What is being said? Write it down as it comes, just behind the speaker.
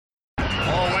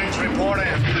report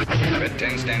in. Red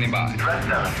 10 standing by. Red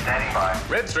 7 standing by.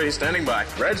 Red 3 standing by.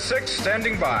 Red 6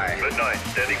 standing by. Red 9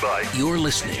 standing by. You're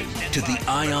listening to the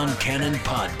Ion Cannon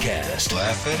Podcast.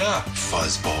 Laugh it up,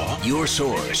 fuzzball. Your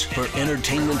source for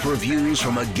entertainment reviews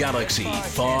from a galaxy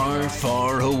far,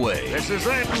 far away. This is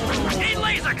it. Hey,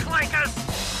 laser clankers!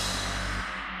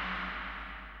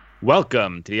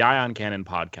 Welcome to the Ion Cannon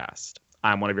Podcast.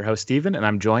 I'm one of your hosts, Steven, and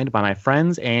I'm joined by my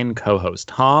friends and co-hosts,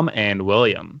 Tom and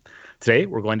William. Today,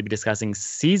 we're going to be discussing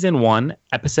Season 1,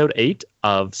 Episode 8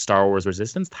 of Star Wars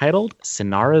Resistance, titled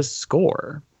Synara's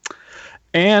Score.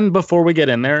 And before we get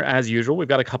in there, as usual, we've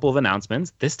got a couple of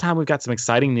announcements. This time, we've got some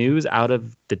exciting news out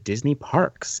of the Disney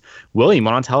parks. William,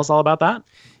 want to tell us all about that?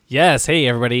 Yes. Hey,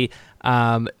 everybody.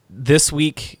 This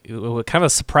week, kind of a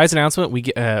surprise announcement. We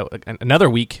get another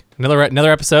week, another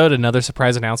episode, another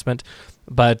surprise announcement.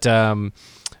 But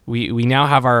we now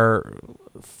have our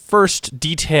first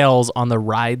details on the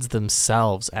rides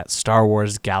themselves at Star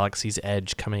Wars Galaxy's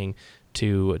Edge coming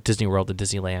to Disney World and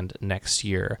Disneyland next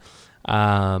year.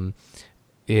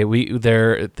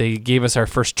 They gave us our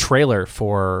first trailer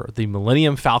for the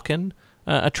Millennium Falcon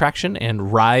attraction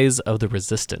and Rise of the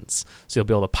Resistance. So you'll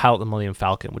be able to pilot the Millennium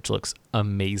Falcon, which looks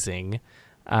amazing.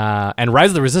 And Rise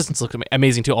of the Resistance looks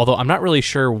amazing too, although I'm not really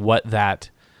sure what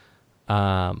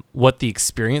the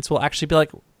experience will actually be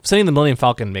like. Sending the Millennium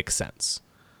Falcon makes sense.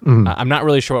 I'm not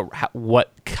really sure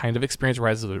what kind of experience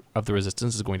Rise of the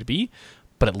Resistance is going to be,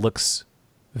 but it looks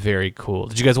very cool.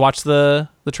 Did you guys watch the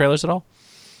trailers at all?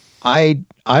 I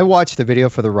watched the video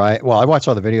for the ride. Well, I watched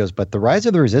all the videos, but the Rise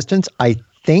of the Resistance, I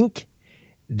think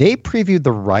they previewed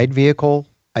the ride vehicle,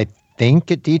 I think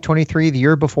at D23 the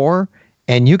year before,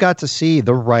 and you got to see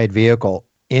the ride vehicle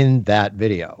in that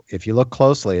video. If you look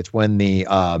closely, it's when the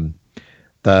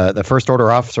First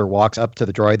Order officer walks up to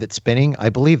the droid that's spinning. I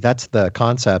believe that's the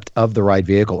concept of the ride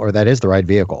vehicle, or that is the ride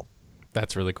vehicle.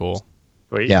 That's really cool.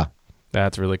 Sweet. Yeah.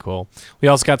 That's really cool. We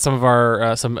also got some of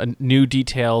our some new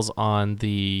details on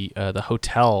the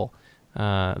hotel,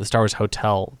 the Star Wars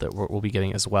hotel that we'll be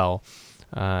getting as well.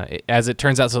 As it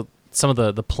turns out, so some of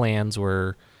the plans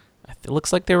were, it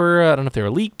looks like they were, I don't know if they were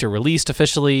leaked or released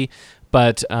officially,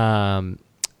 but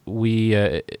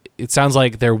it sounds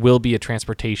like there will be a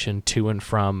transportation to and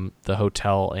from the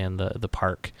hotel and the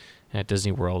park at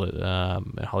Disney World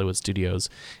at Hollywood Studios.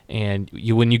 And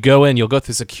when you go in, you'll go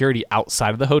through security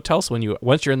outside of the hotel. So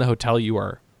once you're in the hotel, you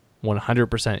are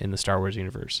 100% in the Star Wars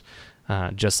universe,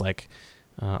 just like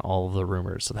all of the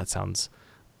rumors. So that sounds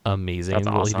amazing. That's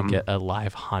We'll awesome. even get a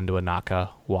live Hondo Anaka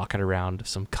walking around.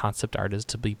 Some concept art is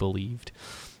to be believed.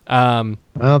 Well,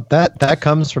 that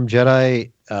comes from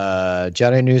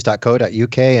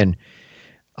JediNews.co.uk, and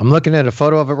I'm looking at a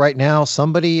photo of it right now.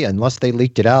 Somebody, unless they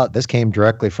leaked it out, this came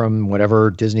directly from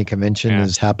whatever Disney convention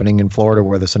is happening in Florida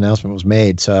where this announcement was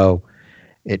made. So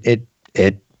it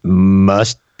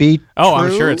must be true. I'm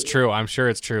sure it's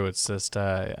true. It's just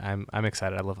I'm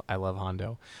excited. I love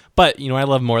Hondo. But you know what I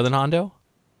love more than Hondo?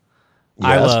 Yes.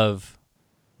 I love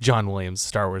John Williams'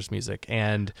 Star Wars music.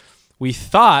 And we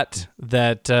thought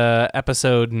that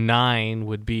episode 9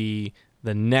 would be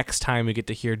the next time we get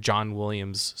to hear John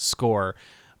Williams' score.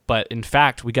 But in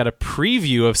fact, we got a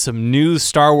preview of some new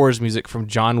Star Wars music from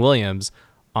John Williams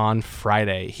on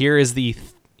Friday. Here is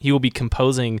he will be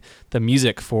composing the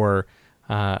music for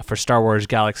Star Wars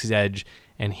Galaxy's Edge,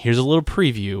 and here's a little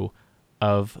preview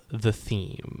of the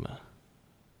theme.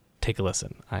 Take a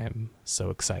listen. I am so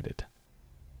excited.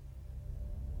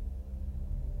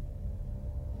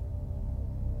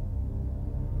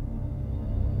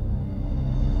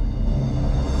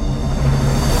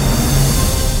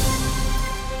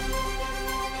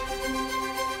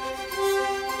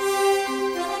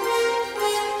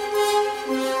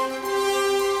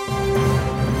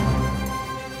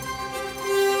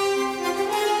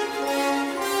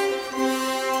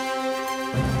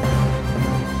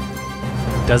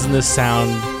 Doesn't this sound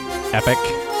epic?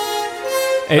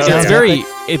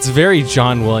 It's very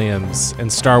John Williams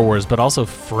and Star Wars, but also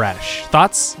fresh.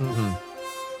 Thoughts? Mm-hmm.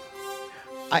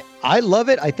 I love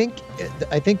it. I think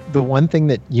the one thing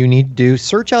that you need to do,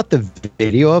 search out the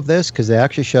video of this, because they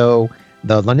actually show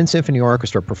the London Symphony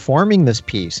Orchestra performing this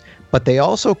piece, but they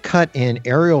also cut in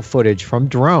aerial footage from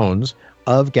drones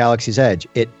of Galaxy's Edge.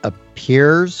 It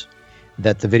appears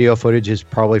that the video footage is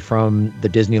probably from the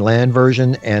Disneyland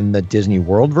version and the Disney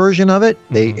World version of it.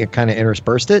 It kind of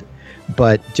interspersed it,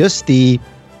 but just I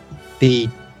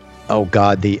want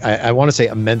to say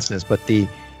immenseness, but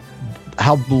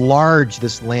how large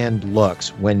this land looks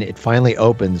when it finally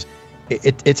opens,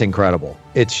 it's incredible.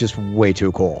 It's just way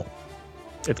too cool.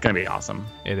 It's going to be awesome.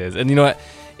 It is. And you know what?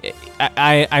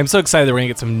 I'm so excited that we're gonna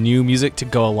get some new music to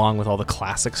go along with all the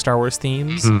classic Star Wars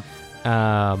themes.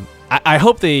 I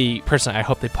hope they put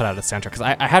out a soundtrack, because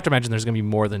I have to imagine there's gonna be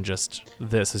more than just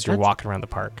this as you're walking around the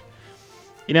park.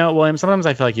 You know, William, sometimes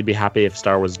I feel like you'd be happy if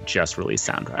Star Wars just released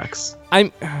soundtracks.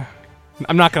 I'm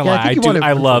not gonna lie,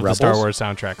 I love the Star Rebels. Wars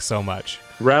soundtrack so much.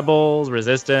 Rebels,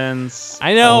 Resistance.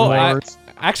 I know. Clone Wars.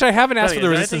 Actually, I haven't asked Really, for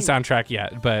the is there Resistance anything- soundtrack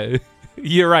yet, but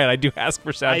you're right. I do ask for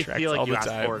I soundtracks feel all like you the asked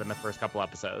time. for it in the first couple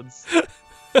episodes.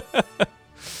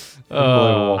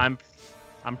 Oh.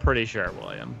 I'm pretty sure,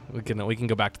 William. We can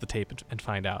go back to the tape and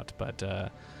find out,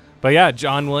 but yeah,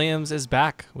 John Williams is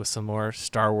back with some more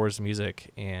Star Wars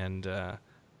music, and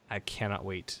I cannot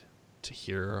wait to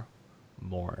hear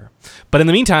more. But in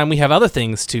the meantime, we have other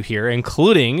things to hear,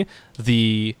 including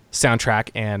the soundtrack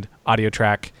and audio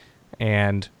track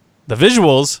and the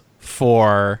visuals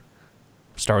for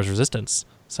Star Wars Resistance.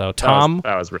 So, Tom,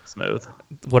 that was real smooth.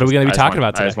 what are we going to be talking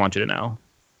about I today? just want you to know.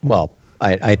 Well,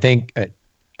 I think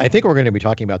what we're going to be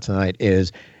talking about tonight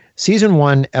is Season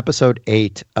 1, Episode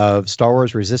 8 of Star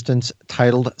Wars Resistance,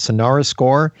 titled Sonara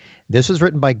Score. This was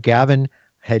written by Gavin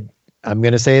I'm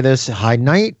going to say this, Hyde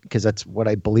Knight, because that's what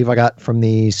I believe I got from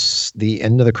the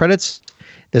end of the credits.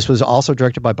 This was also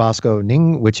directed by Bosco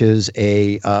Ning, which is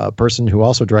a person who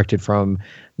also directed from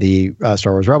the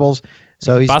Star Wars Rebels.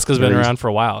 So Bosco's been around for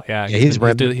a while. Yeah, he does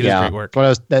great work.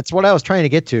 That's what I was trying to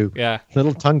get to. Yeah. A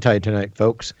little tongue-tied tonight,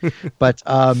 folks. But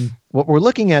what we're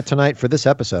looking at tonight for this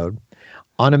episode,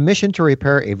 on a mission to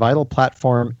repair a vital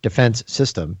platform defense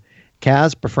system,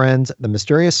 Kaz befriends the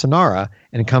mysterious Sonara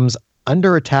and comes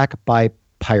under attack by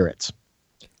pirates.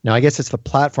 Now, I guess it's the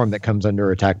platform that comes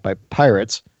under attack by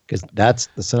pirates, because that's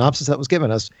the synopsis that was given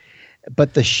us.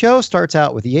 But the show starts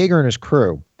out with Yeager and his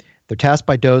crew. They're tasked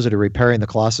by Doza to repairing the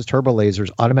Colossus Turbo Laser's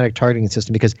automatic targeting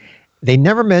system, because they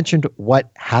never mentioned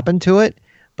what happened to it,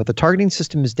 but the targeting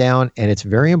system is down, and it's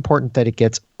very important that it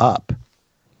gets up.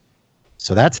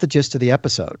 So that's the gist of the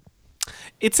episode.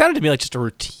 It sounded to me like just a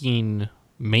routine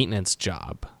maintenance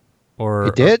job. Or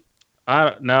It did?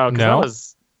 No, No?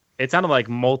 it sounded like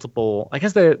multiple. I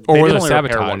guess they Or did were there only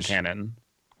repair one sabotage? cannon.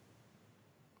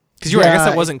 Because I guess Yeah,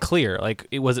 that wasn't clear. Like,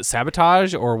 was it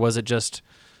sabotage, or was it just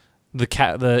the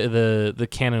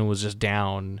cannon was just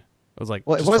down? It was like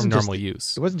Well, it just wasn't from just normal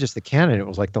use. It wasn't just the cannon. It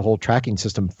was like the whole tracking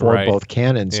system for Right. both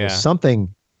cannons. Yeah. So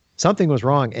something was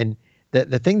wrong. And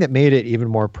the thing that made it even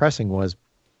more pressing was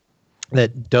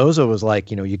that Doza was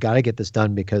like, you got to get this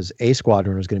done, because A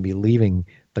Squadron was going to be leaving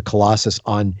the Colossus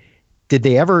on. Did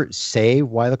they ever say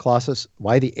why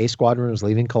the A Squadron was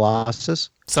leaving Colossus?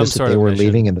 Some Just sort that they of were mission.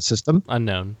 leaving in the system?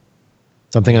 Unknown.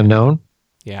 Something unknown?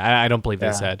 Yeah, I don't believe they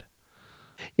Yeah. said.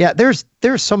 Yeah, there's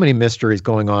so many mysteries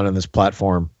going on in this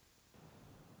platform.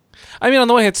 I mean, on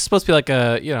the way, it's supposed to be like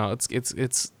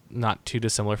it's not too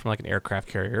dissimilar from like an aircraft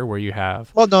carrier where you have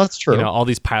Well, no, that's true. all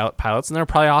these pilots, and they're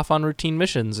probably off on routine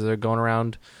missions. They're going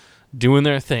around doing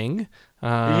their thing.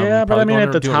 Yeah, but I probably mean, going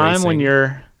at the doing time when racing.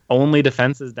 your only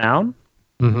defense is down,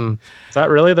 Mm-hmm. is that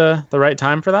really the right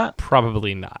time for that?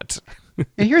 Probably not.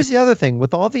 And here's the other thing.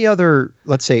 With all the other,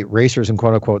 let's say, racers and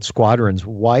quote-unquote squadrons,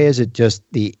 why is it just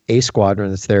the A Squadron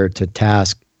that's there to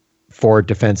task for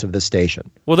defense of the station?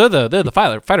 Well, they're the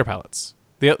fighter pilots.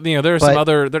 There are some But-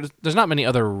 other. There's not many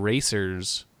other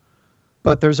racers.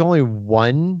 But there's only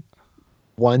one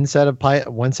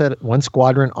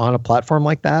squadron on a platform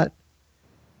like that?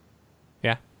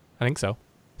 Yeah, I think so.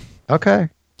 Okay.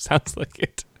 Sounds like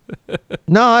it.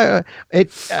 No,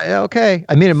 okay.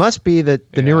 I mean, it must be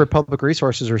that the New Yeah. Republic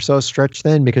resources are so stretched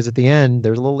thin, because at the end,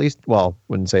 there's a little least, well,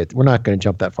 wouldn't say it. We're not going to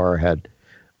jump that far ahead.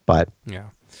 But Yeah.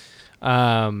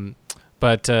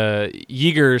 But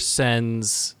Yeager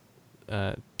sends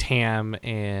Tam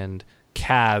and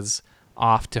Kaz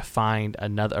off to find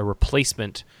a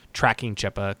replacement tracking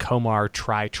chip, a Komar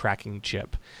tri-tracking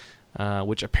chip,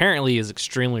 which apparently is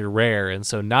extremely rare, and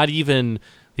so not even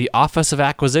the Office of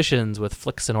Acquisitions with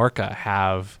Flix and Orca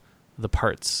have the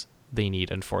parts they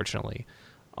need, unfortunately.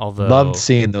 Although loved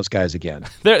seeing those guys again.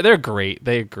 they're great,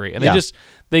 and Yeah.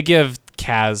 they give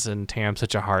Kaz and Tam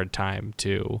such a hard time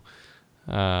too.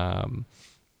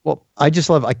 Well, I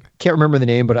can't remember the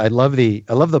name, but I love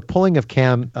the pulling of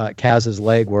Kaz's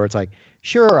leg, where it's like,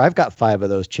 sure, I've got 5 of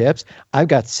those chips. I've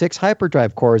got 6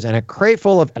 hyperdrive cores and a crate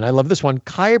full of, and I love this one,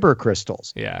 Kyber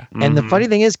crystals. Yeah. And the funny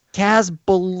thing is, Kaz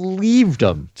believed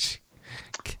him.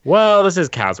 Well, this is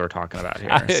Kaz we're talking about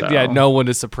here. So. Yeah, no one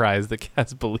is surprised that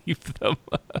Kaz believed them.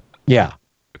 Yeah.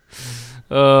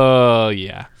 Oh,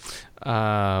 yeah.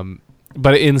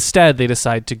 But instead, they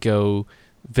decide to go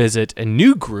visit a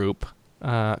new group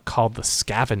called the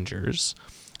Scavengers.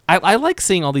 I like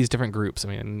seeing all these different groups. I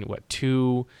mean,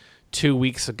 2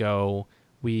 weeks ago,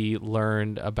 we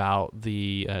learned about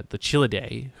the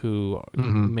Chilidae who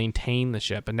maintain the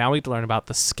ship, and now we get to learn about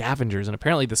the scavengers. And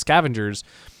apparently, the scavengers,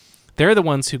 they're the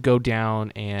ones who go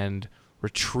down and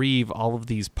retrieve all of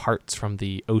these parts from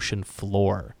the ocean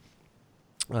floor,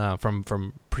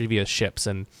 from previous ships,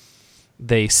 and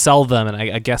they sell them. And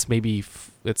I guess maybe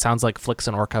it sounds like Flix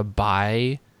and Orca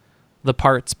buy the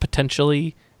parts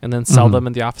potentially, and then sell them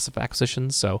in the Office of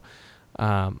Acquisitions. So.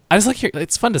 I just like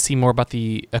it's fun to see more about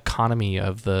the economy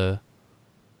of the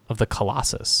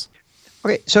Colossus.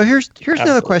 Okay, so here's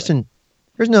another question.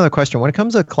 Here's another question. When it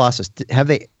comes to Colossus, have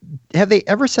they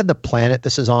ever said the planet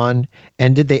this is on?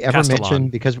 And did they ever Castellan. mention,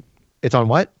 because it's on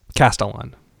what?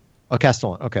 Castellan. Oh,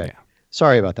 Castellan. Okay. Yeah.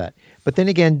 Sorry about that. But then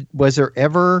again, was there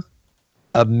ever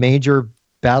a major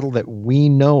battle that we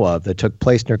know of that took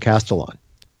place near Castellan?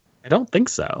 I don't think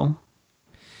so.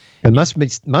 It must have been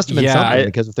something, Yeah,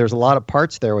 because if there's a lot of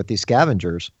parts there with these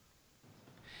scavengers.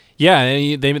 Yeah,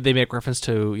 and they make reference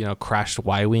to crashed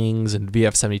Y-wings and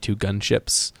VF-72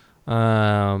 gunships.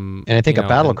 And I think a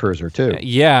battle cruiser too.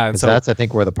 Yeah, and so that's I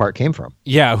think where the part came from.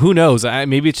 Yeah, who knows?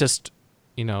 Maybe it's just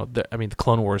the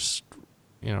Clone Wars,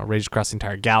 raged across the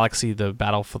entire galaxy. The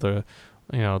battle for the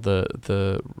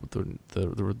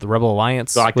Rebel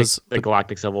Alliance the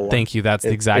Galactic Civil War. Thank you. That's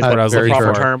the exact what I was very looking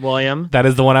true. for. Term, William. That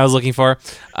is the one I was looking for.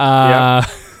 Yeah.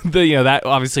 That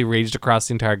obviously raged across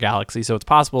the entire galaxy, so it's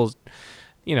possible.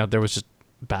 There was just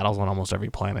battles on almost every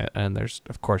planet, and there's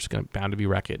of course bound to be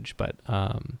wreckage. But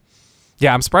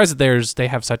yeah, I'm surprised that there's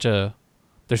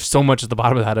so much at the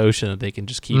bottom of that ocean that they can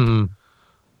just keep.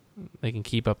 They can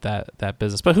keep up that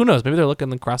business, but who knows? Maybe they're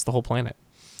looking across the whole planet.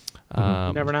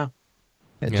 You never know.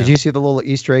 Did you see the little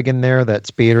Easter egg in there, that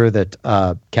speeder that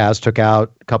Kaz took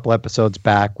out a couple episodes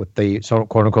back with the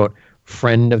quote unquote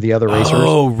friend of the other racers?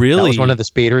 Oh, really? That was one of the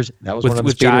speeders. That was one of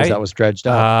the speeders that was dredged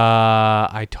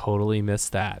up. I totally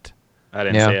missed that. I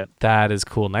didn't see it. That is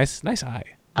cool. Nice eye.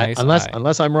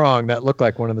 Unless I'm wrong, that looked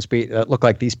like one of the that looked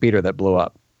like the speeder that blew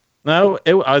up. No,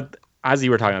 as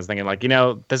you were talking, I was thinking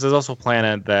this is also a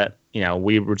planet that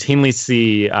we routinely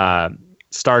see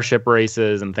starship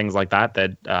races and things like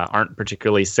that aren't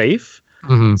particularly safe.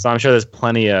 So I'm sure there's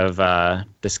plenty of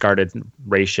discarded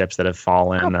race ships that have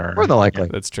fallen. More than likely.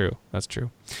 That's true.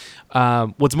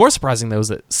 What's more surprising, though, is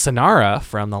that Sonara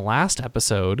from the last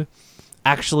episode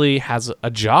actually has a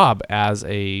job as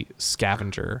a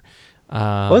scavenger.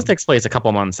 This takes place a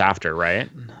couple months after, right?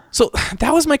 So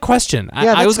that was my question.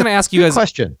 Yeah, I was going to ask you guys,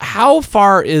 question. How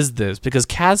far is this? Because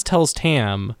Kaz tells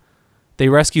Tam they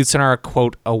rescued Sonara,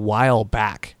 quote, a while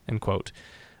back, end quote.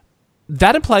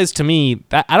 That implies to me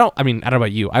that I don't know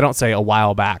about you. I don't say a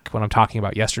while back when I'm talking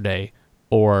about yesterday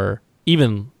or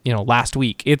even, last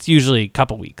week. It's usually a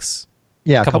couple weeks.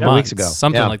 Yeah, a couple months, weeks ago.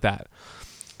 Something like that.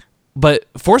 But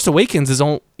Force Awakens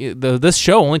this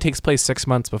show only takes place 6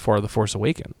 months before The Force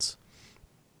Awakens.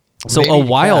 So Maybe a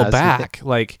while Kaz, back,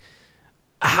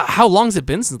 how long has it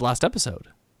been since the last episode?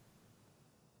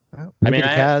 Maybe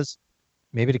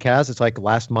to Kaz, it's like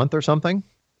last month or something.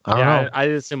 I don't know. I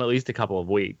assume at least a couple of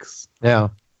weeks. Yeah.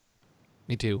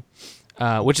 Me too.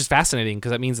 Which is fascinating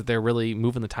because that means that they're really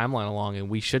moving the timeline along, and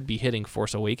we should be hitting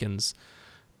Force Awakens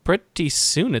pretty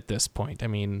soon at this point. I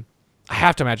mean, I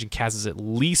have to imagine Kaz has at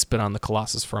least been on the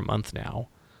Colossus for a month now.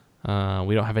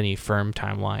 We don't have any firm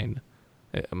timeline.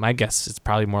 My guess is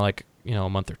probably more like a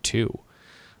month or two.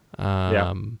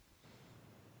 So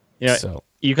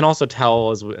you can also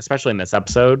tell, especially in this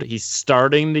episode, he's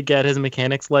starting to get his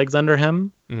mechanics legs under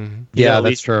him. Mm-hmm. Yeah,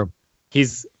 that's true.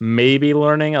 He's maybe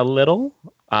learning a little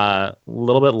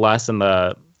bit less in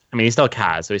the. I mean, he's still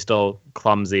Kaz, so he's still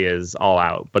clumsy as all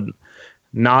out, but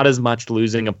not as much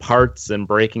losing of parts and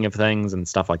breaking of things and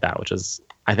stuff like that, which is,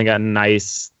 I think, a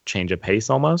nice change of pace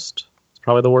almost. It's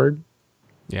probably the word.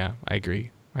 Yeah, I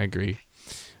agree.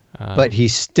 But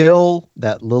he's still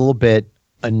that little bit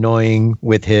annoying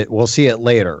with it. We'll see it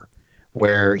later,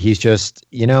 where he's just,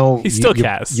 he's still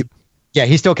Kaz. Yeah,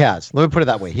 he's still Kaz. Let me put it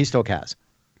that way. He's still Kaz.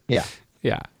 Yeah.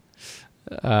 Yeah.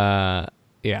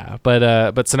 Yeah.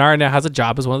 But Sonara now has a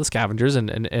job as one of the scavengers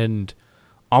and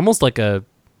almost like a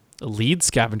lead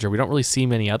scavenger. We don't really see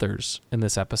many others in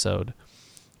this episode.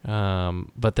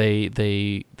 But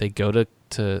they go to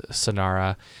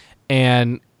Sonara,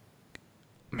 and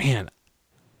man,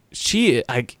 she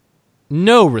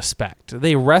no respect.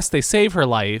 They save her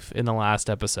life in the last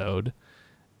episode,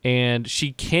 and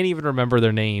she can't even remember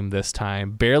their name this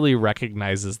time. Barely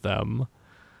recognizes them.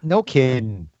 No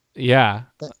kidding. Yeah.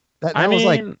 That was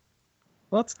like,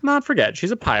 let's not forget,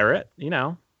 she's a pirate,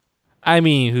 I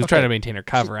mean, who's trying to maintain her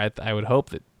cover. I would hope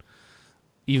that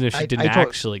even if she didn't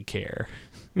actually care.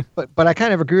 But I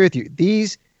kind of agree with you.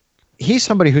 He's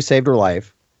somebody who saved her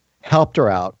life. helped her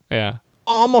out, Yeah.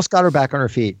 almost got her back on her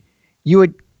feet, you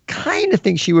would kind of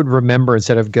think she would remember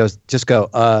instead of go,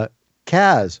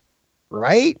 Kaz,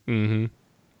 right? Mm-hmm.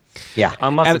 Yeah.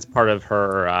 Unless it's part of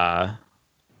her, I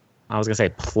was gonna say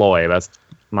ploy. I'm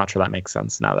not sure that makes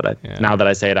sense now that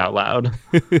I say it out loud.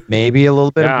 Maybe a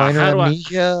little bit of Yeah, minor how do I-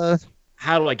 amnesia.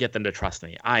 How do I get them to trust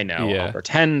me? I know. Yeah. I'll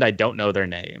pretend I don't know their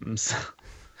names.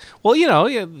 Well,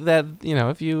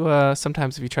 if you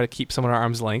sometimes if you try to keep someone at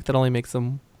arm's length, that only makes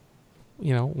them,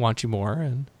 want you more.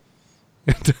 And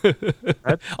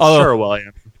Although- Sure,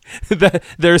 William.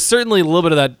 there's certainly a little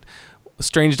bit of that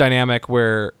strange dynamic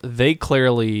where they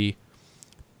clearly,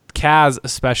 Kaz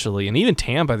especially, and even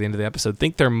Tam by the end of the episode,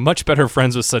 think they're much better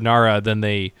friends with Sonara than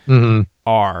they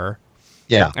are.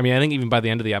 Yeah. I mean, I think even by the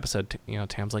end of the episode,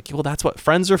 Tam's like, well, that's what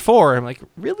friends are for. I'm like,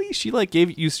 really? She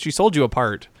she sold you a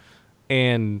part,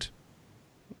 and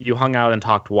You hung out and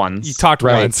talked once. you talked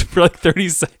Right. once for like 30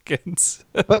 seconds.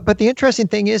 But the interesting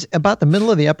thing is, about the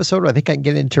middle of the episode, I think I can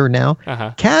get into her now,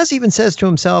 Uh-huh. Kaz even says to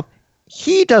himself,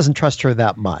 he doesn't trust her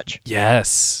that much.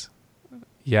 Yes,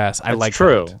 I It's like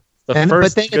true. that. The And- but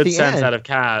first then at good the sense end- out of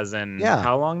Kaz, and Yeah.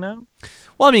 how long now?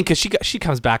 Well, I mean, because she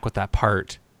comes back with that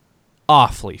part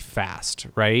awfully fast,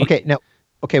 right?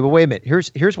 Okay, but wait a minute.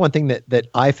 Here's one thing that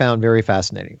I found very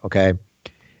fascinating. Okay,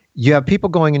 you have people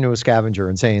going into a scavenger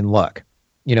and saying, look,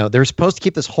 they're supposed to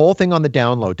keep this whole thing on the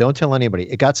down low. Don't tell anybody.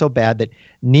 It got so bad that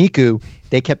Niku,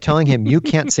 they kept telling him, you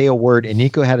can't say a word. And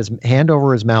Niku had his hand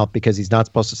over his mouth because he's not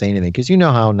supposed to say anything, because you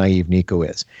know how naive Niku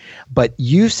is. But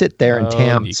you sit there and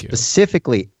Tam Niku.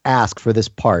 specifically ask for this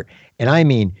part. And I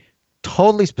mean,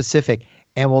 totally specific,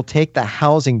 and will take the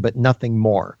housing, but nothing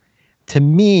more. To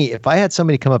me, if I had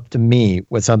somebody come up to me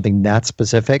with something that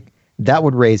specific, that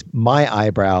would raise my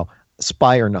eyebrow,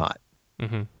 spy or not.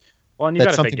 Mm-hmm. Well, and you That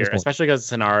got to something figure, was going- especially because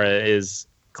Sonara is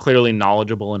clearly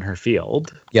knowledgeable in her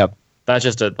field. Yep. That's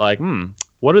just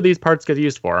what do these parts get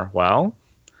used for? Well,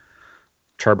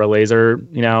 turbo laser,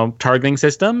 targeting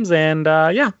systems, and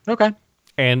okay.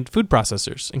 And food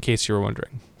processors, in case you were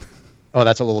wondering. Oh,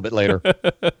 that's a little bit later.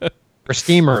 Or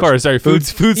steamers. Or sorry, food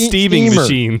steaming steamer.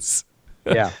 machines.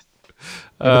 Yeah.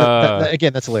 But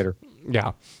again, that's later.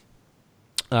 Yeah.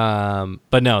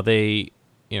 But no, they,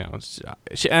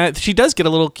 she does get a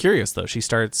little curious though. She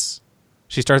starts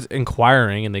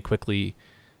inquiring, and they quickly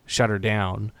shut her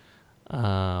down,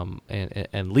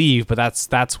 and leave. But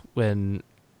that's when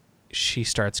she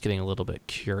starts getting a little bit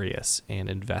curious and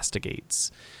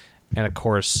investigates. And of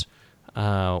course,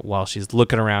 while she's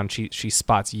looking around, she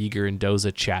spots Yeager and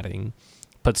Doza chatting,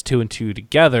 puts two and two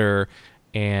together,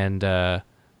 and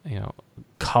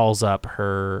calls up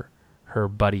her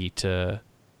buddy to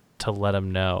let him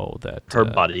know that Her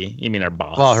buddy, you mean her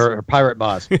boss? Well, her pirate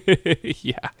boss.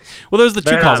 yeah. Well, there's the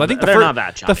two They're calls. not- I think they're not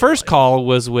that the chatty, first really. call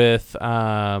was with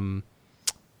Oh,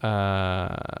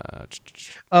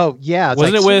 yeah. It's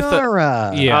Wasn't like it with,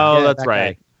 Sonara. yeah. Oh, that's that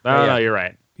right. guy. No, Yeah. no, you're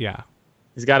right. yeah,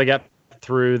 He's got to get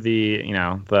through the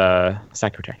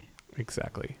secretary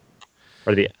exactly.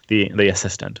 or the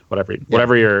assistant,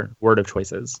 whatever your word of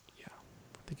choice is.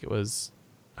 I think it was.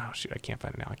 Oh shoot, I can't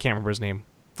find it now. I can't remember his name.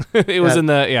 It was in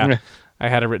the I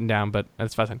had it written down, but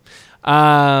that's fine.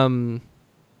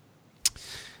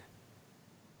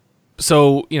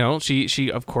 So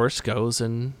she of course goes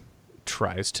and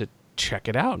tries to check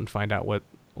it out and find out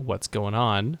what's going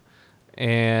on,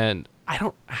 and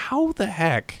how the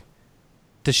heck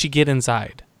does she get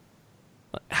inside?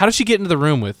 How does she get into the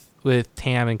room with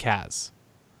Tam and Kaz?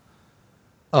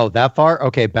 Oh, that far?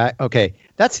 Okay, back. Okay,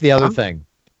 that's the other thing.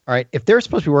 All right, if they're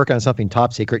supposed to be working on something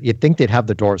top secret, you'd think they'd have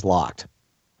the doors locked.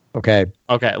 Okay,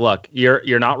 Okay, look,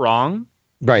 you're not wrong,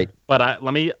 right. but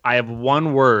I have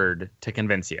one word to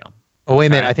convince you. Oh, wait a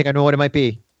minute. Okay. I think I know what it might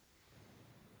be.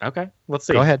 Okay, let's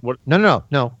see. Go ahead. What? No.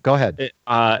 Go ahead.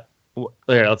 Here,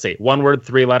 let's see. One word,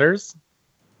 3 letters.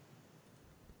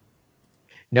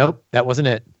 Nope, that wasn't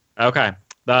it. Okay.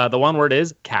 The one word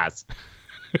is Kaz.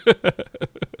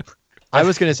 I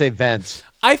was going to say vents.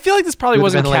 I feel like this probably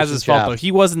With the wasn't ventilation Kaz's fault shaft. though.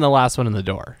 He wasn't the last one in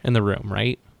the room,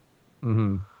 right?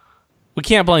 Mm-hmm. We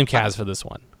can't blame Kaz for this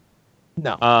one.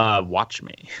 No. Watch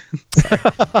me.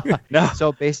 No.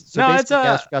 So basically, No, it's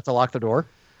Kaz forgot to lock the door.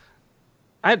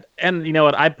 And you know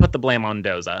what? I put the blame on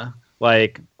Doza.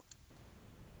 Like,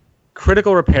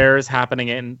 critical repairs happening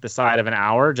in the side of an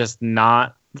hour, it's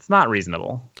not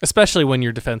reasonable. Especially when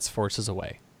your defense force is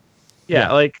away.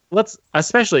 Yeah, like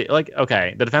especially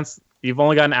okay, the defense, you've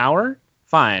only got an hour,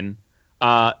 fine.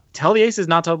 Tell the aces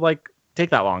not to take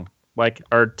that long.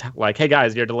 Hey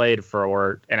guys, you're delayed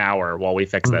for an hour while we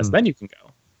fix this. Then you can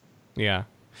go. Yeah.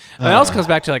 And it also comes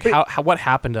back to how what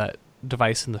happened to that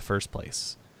device in the first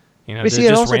place. But Did see, it it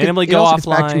just also randomly it go also gets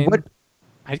back to offline?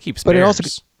 I'd keep spares. But it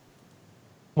also,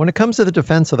 when it comes to the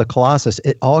defense of the Colossus,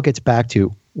 it all gets back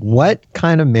to what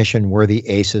kind of mission were the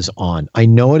Aces on? I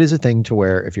know it is a thing to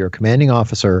where if you're a commanding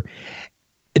officer,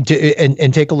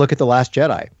 and take a look at The Last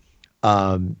Jedi.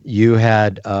 You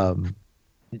had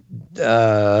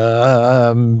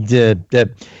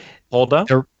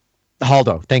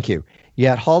Holdo, thank you. You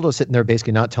had Holdo sitting there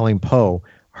basically not telling Poe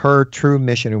her true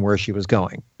mission and where she was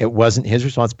going. It wasn't his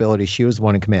responsibility. She was the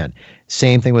one in command.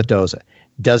 Same thing with Doza.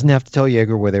 Doesn't have to tell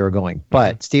Yeager where they were going.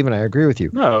 But, Stephen, I agree with you.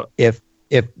 No. If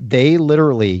they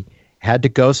literally had to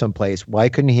go someplace, why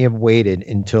couldn't he have waited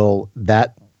until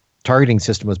that targeting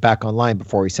system was back online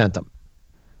before he sent them?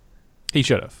 He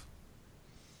should have.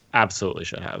 Absolutely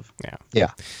should have.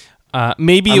 Yeah.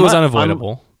 Maybe it was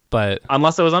unavoidable, but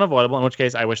unless it was unavoidable, in which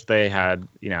case I wish they had,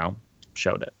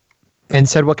 showed it and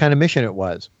said what kind of mission it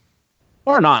was,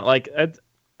 or not. Like,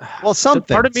 well,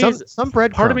 something. Part of me some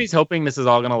breadcrumbs. Part of me is hoping this is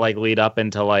all gonna lead up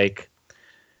into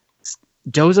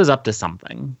Doza's up to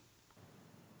something.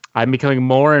 I'm becoming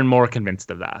more and more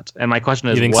convinced of that. And my question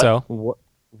is, you think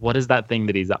what is that thing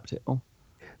that he's up to?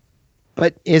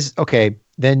 But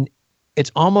then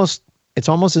it's almost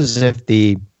as if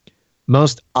the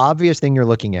most obvious thing you're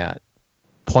looking at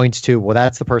points to, well,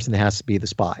 that's the person that has to be the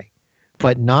spy.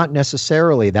 But not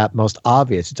necessarily that most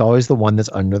obvious. It's always the one that's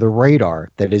under the radar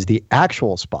that is the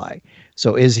actual spy.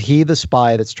 So is he the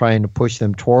spy that's trying to push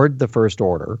them toward the First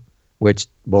Order, which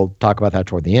we'll talk about that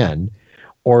toward the end,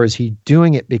 or is he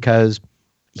doing it because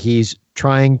he's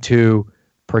trying to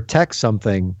protect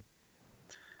something?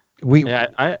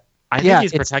 I think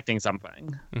he's protecting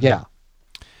something. Yeah.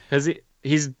 Because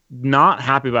he's not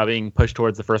happy about being pushed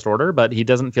towards the First Order, but he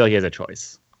doesn't feel he has a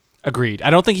choice. Agreed. I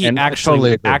don't think he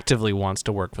actually totally actively wants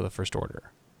to work for the First Order.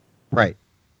 Right.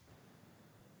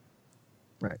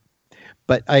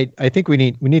 But I think we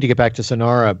need to get back to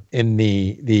Synara in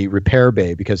the repair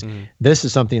bay, because this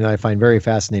is something that I find very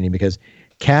fascinating, because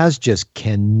Kaz just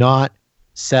cannot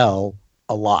sell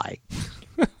a lie.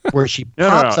 Where she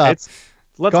pops up.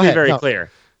 Let's be very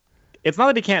clear. It's not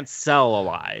that he can't sell a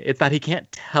lie. It's that he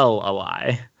can't tell a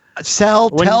lie. Tell,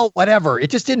 whatever.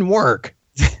 It just didn't work.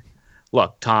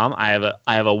 Look, Tom, I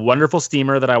have a wonderful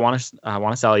steamer that I want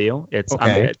to sell you. It's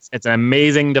it's an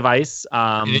amazing device.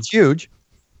 And it's huge.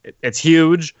 It's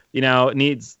huge. It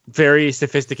needs very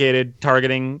sophisticated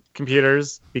targeting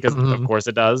computers because of course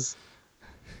it does.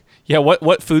 Yeah,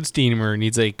 what food steamer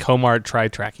needs a Comard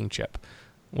tri-tracking chip?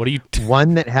 What do you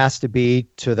one that has to be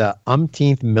to the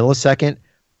umpteenth millisecond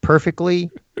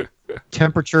perfectly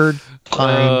temperatured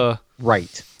time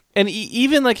right. And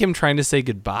even him trying to say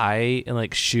goodbye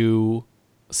and shoo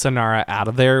Synara out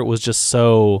of there was just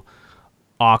so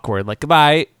awkward.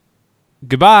 Goodbye,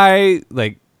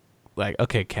 like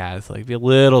okay, Kaz, be a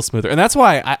little smoother. And that's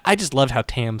why I just loved how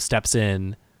Tam steps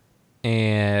in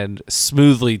and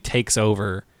smoothly takes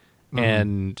over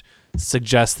and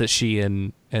suggests that she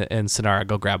and Synara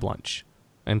go grab lunch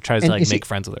and tries to make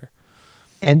friends with her.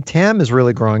 And Tam is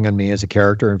really growing on me as a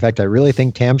character. In fact, I really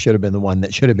think Tam should have been the one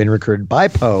that should have been recruited by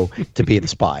Poe to be the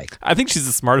spy. I think she's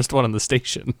the smartest one on the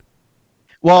station.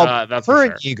 Well, that's her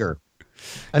and Yeager.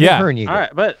 I think her and Yeager. All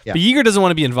right, but Yeager doesn't want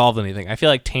to be involved in anything. I feel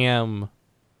like Tam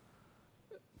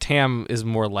is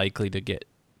more likely to get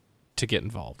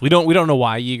involved. We don't know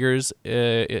why Yeager's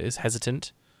is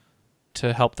hesitant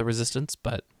to help the Resistance,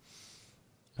 but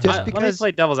just because. Let me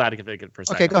play devil's advocate for a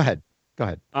second. Okay, go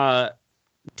ahead.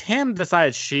 Tam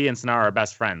decides she and Synara are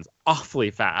best friends awfully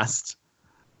fast.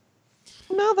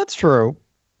 No, that's true.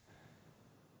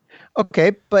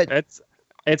 Okay, but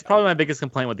it's probably my biggest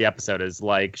complaint with the episode is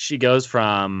she goes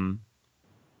from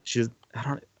she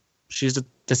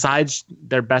decides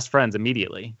they're best friends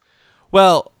immediately.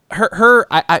 Well,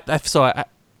 I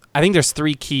think there's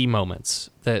three key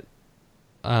moments that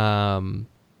that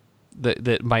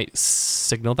might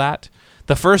signal that.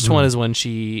 The first one is when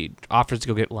she offers to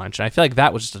go get lunch, and I feel like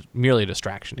that was just merely a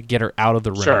distraction to get her out of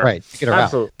the room. Sure. Right, get her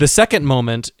out. The second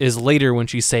moment is later when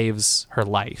she saves her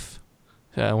life,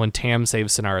 when Tam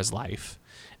saves Synara's life.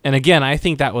 And again, I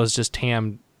think that was just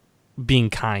Tam being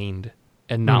kind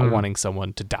and not wanting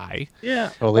someone to die. Yeah.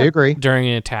 Totally agree. During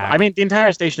an attack. I mean, the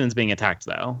entire station is being attacked,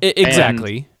 though.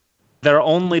 Exactly. And their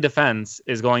only defense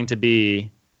is going to be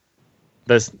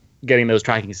getting those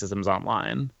tracking systems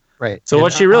online. Right. So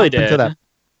what she really did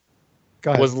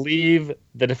was leave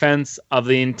the defense of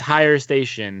the entire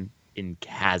station in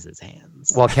Kaz's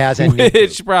hands. Well, Kaz and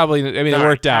which probably, it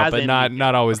worked out, but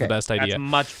not always the best idea. That's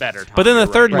much better. Tom, but then the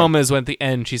third right. moment is when at the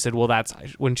end she said, well, that's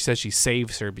when she says she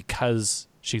saves her because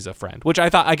she's a friend, which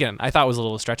I thought was a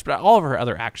little stretch, but all of her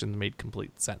other actions made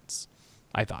complete sense.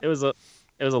 I thought it was a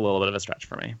little bit of a stretch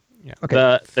for me. Yeah.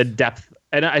 Okay. The depth,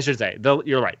 and I should say,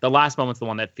 you're right. The last moment's the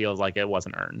one that feels like it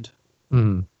wasn't earned.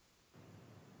 Mhm.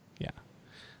 Yeah.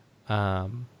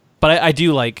 But I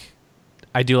do like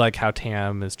how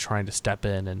Tam is trying to step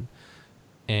in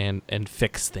and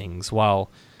fix things while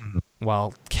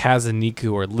Kaz and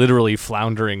Niku are literally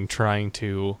floundering, trying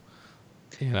to,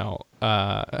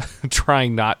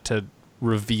 trying not to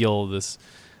reveal this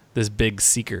big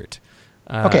secret.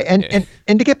 Okay,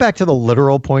 and to get back to the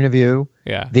literal point of view,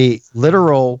 yeah, the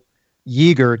literal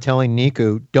Yeager telling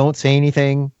Niku, don't say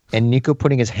anything, and Niku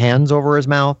putting his hands over his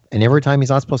mouth, and every time he's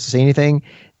not supposed to say anything,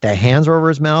 the hands are over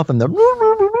his mouth and the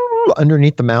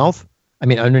underneath the mouth. I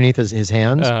mean, underneath his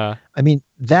hands. I mean,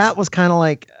 that was kind of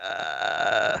like,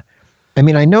 I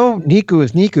mean, I know Niku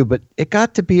is Niku, but it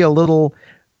got to be a little,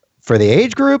 for the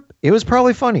age group, it was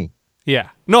probably funny. Yeah.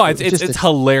 No, it's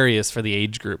hilarious for the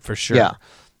age group, for sure. Yeah.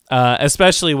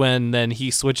 Especially when then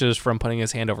he switches from putting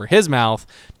his hand over his mouth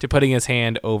to putting his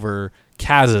hand over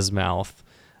Kaz's mouth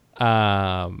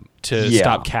to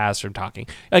stop Kaz from talking.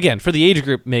 Again, for the age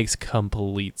group, makes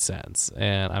complete sense,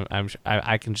 and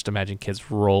I can just imagine kids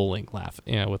rolling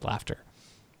with laughter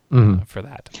for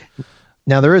that.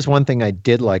 Now, there is one thing I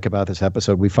did like about this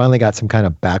episode. We finally got some kind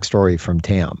of backstory from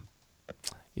Tam.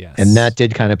 Yes. And that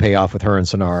did kind of pay off with her and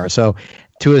Sonara. So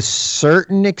to a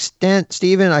certain extent,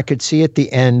 Steven, I could see at the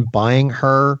end buying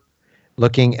her,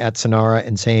 looking at Sonara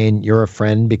and saying, you're a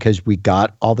friend, because we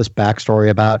got all this backstory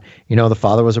about, the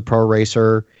father was a pro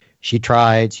racer. She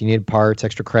tried, she needed parts,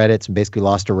 extra credits, and basically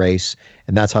lost a race.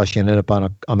 And that's how she ended up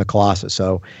on the Colossus.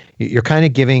 So you're kind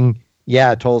of giving,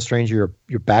 a total stranger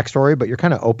your backstory, but you're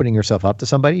kind of opening yourself up to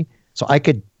somebody. So I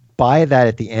could buy that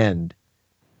at the end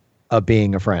of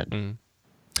being a friend. Mm.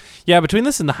 Yeah, between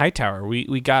this and the Hightower,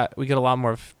 we get a lot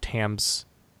more of Tam's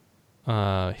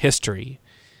history,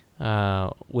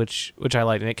 which I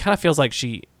liked, and it kind of feels like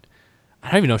I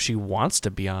don't even know if she wants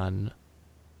to be on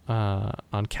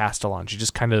Castellon. She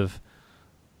just kind of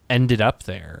ended up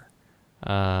there.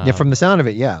 From the sound of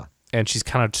it, yeah. And she's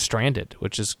kind of stranded,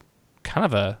 which is kind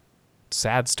of a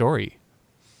sad story.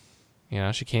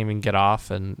 She can't even get off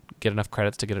and get enough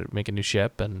credits to make a new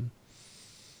ship, and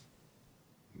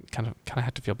kind of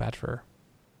have to feel bad for her.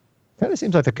 Kind of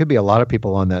seems like there could be a lot of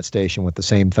people on that station with the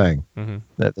same thing. Mm-hmm.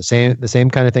 The same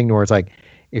kind of thing where it's like,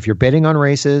 if you're betting on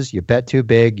races, you bet too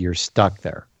big, you're stuck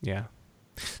there. Yeah.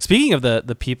 Speaking of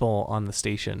the people on the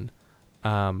station,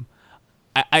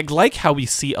 I like how we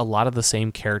see a lot of the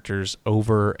same characters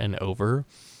over and over.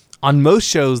 On most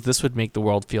shows, this would make the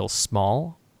world feel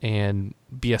small and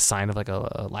be a sign of like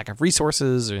a lack of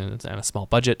resources and a small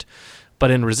budget.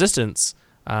 But in Resistance,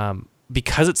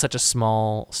 because it's such a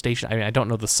small station, I mean, I don't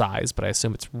know the size, but I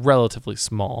assume it's relatively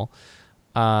small.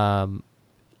 Everyone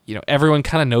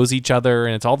kind of knows each other,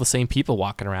 and it's all the same people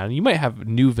walking around. And you might have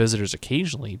new visitors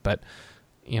occasionally, but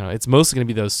it's mostly going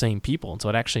to be those same people, and so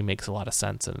it actually makes a lot of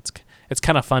sense. And it's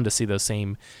kind of fun to see those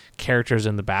same characters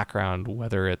in the background,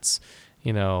 whether it's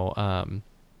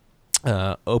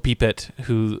Opipit,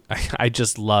 who I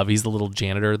just love. He's the little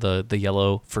janitor, the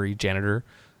yellow furry janitor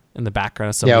in the background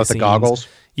of some of with the goggles.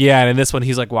 Yeah, and in this one,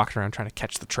 he's like walking around trying to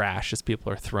catch the trash as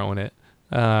people are throwing it,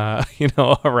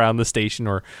 around the station,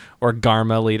 or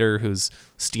Garma later, who's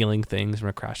stealing things from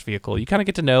a crashed vehicle. You kind of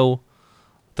get to know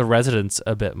the residents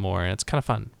a bit more, and it's kind of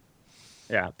fun.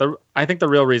 Yeah, I think the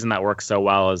real reason that works so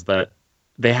well is that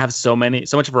they have so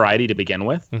much variety to begin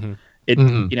with.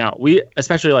 Mm-hmm. We,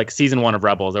 especially like season 1 of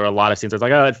Rebels, there were a lot of scenes where it's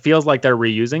like, it feels like they're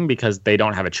reusing because they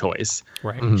don't have a choice.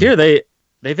 Right. Mm-hmm. Here they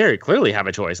very clearly have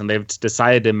a choice, and they've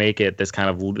decided to make it this kind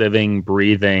of living,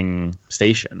 breathing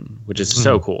station, which is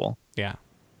so cool. Yeah.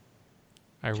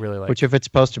 I really like Which, if it's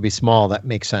supposed to be small, that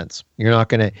makes sense. You're not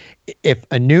going to, if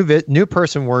a new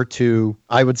person were to,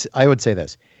 I would say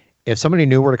this, if somebody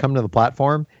new were to come to the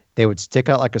platform, they would stick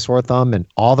out like a sore thumb, and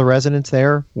all the residents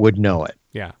there would know it.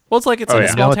 Yeah. Well, it's like a Now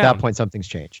small at town. that point, something's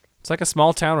changed. It's like a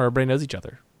small town where everybody knows each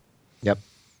other. Yep.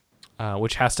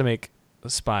 Which has to make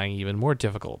spying even more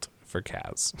difficult for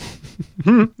Kaz.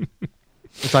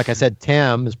 It's like I said,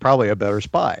 Tam is probably a better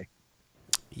spy.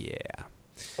 Yeah.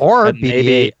 Or But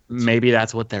BB-8. maybe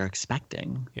that's what they're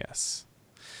expecting. Yes.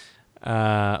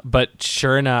 But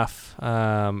sure enough,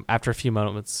 after a few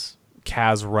moments,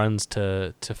 Kaz runs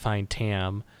to find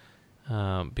Tam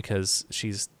because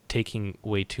she's taking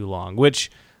way too long,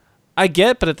 which I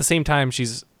get, but at the same time,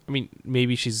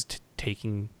 maybe she's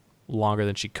taking longer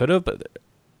than she could have, but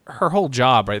her whole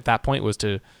job right at that point was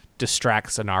to distract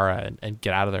Sonara and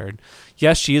get out of there. And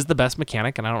yes, she is the best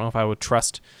mechanic, and I don't know if I would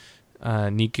trust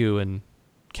Niku and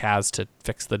Kaz to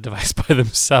fix the device by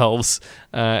themselves.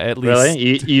 At least,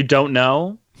 Really? You don't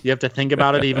know? You have to think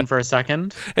about it even for a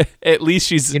second. At least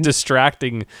she's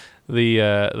distracting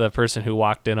the person who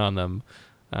walked in on them,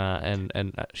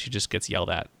 and she just gets yelled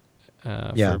at.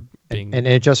 For being and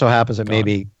it just so happens that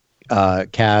maybe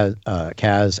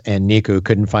Kaz and Niku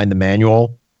couldn't find the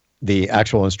manual, the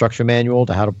actual instruction manual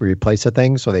to how to replace the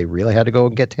thing, so they really had to go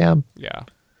and get Tam. Yeah,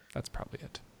 that's probably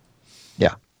it.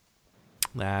 Yeah,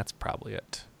 that's probably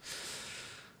it.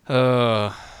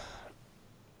 But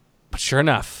sure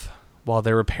enough, while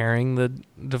they're repairing the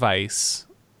device,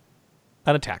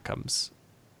 an attack comes.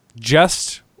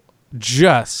 Just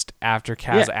after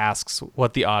Kaz asks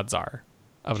what the odds are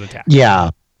of an attack.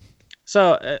 Yeah.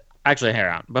 So, actually, hang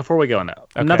on. Before we go into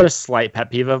another slight pet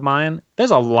peeve of mine,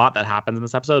 there's a lot that happens in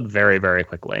this episode very, very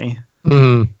quickly.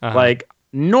 Like,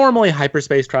 normally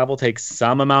hyperspace travel takes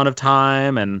some amount of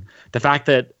time, and the fact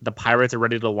that the pirates are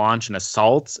ready to launch an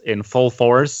assault in full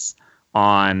force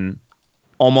on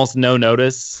almost no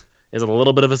notice is a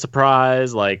little bit of a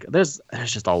surprise. Like, there's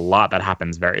just a lot that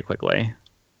happens very quickly.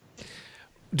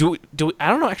 Do we, I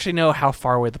don't actually know how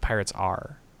far away the pirates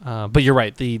are, but you're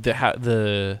right.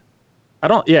 The I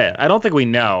don't think we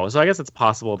know. So I guess it's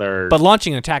possible they're. But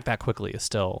launching an attack that quickly is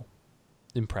still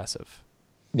impressive.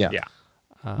 Yeah.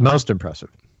 Yeah. Most impressive.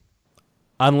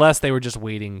 Unless they were just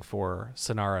waiting for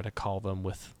Sonara to call them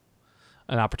with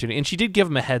an opportunity, and she did give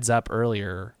them a heads up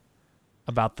earlier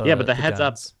about the. Yeah, but the heads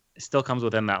guns. up still comes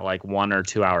within that like 1 or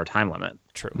 2 hour time limit.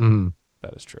 True.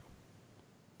 That is true.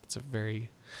 It's a very,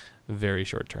 very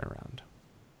short turnaround.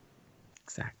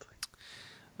 Exactly.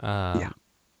 Yeah.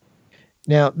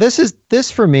 Now,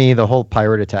 this for me, the whole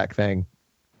pirate attack thing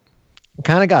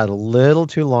kind of got a little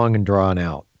too long and drawn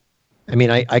out. I mean,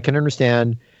 I can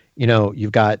understand,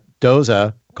 you've got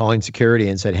Doza calling security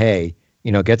and said, hey,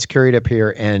 get security up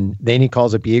here. And then he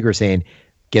calls up Yeager saying,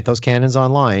 get those cannons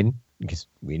online because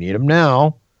we need them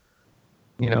now.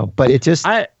 But it just...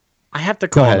 I have to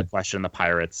call into question the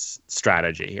pirates'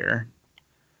 strategy here.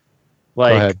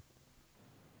 Like,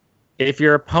 if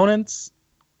your opponent's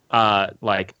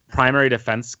primary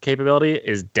defense capability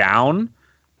is down,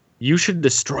 you should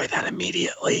destroy that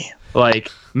immediately.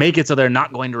 Like, make it so they're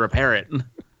not going to repair it.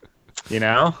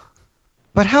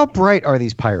 But how bright are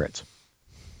these pirates?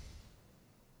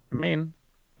 I mean,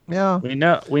 yeah, we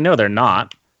know they're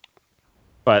not,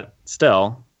 but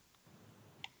still,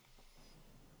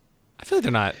 I feel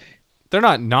like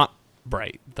they're not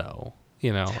bright though.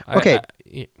 Okay.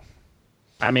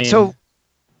 I mean, so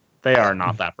they are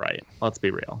not that bright. Let's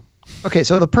be real. Okay,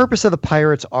 so the purpose of the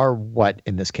pirates are what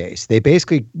in this case? They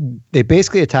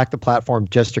basically attack the platform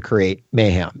just to create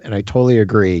mayhem, and I totally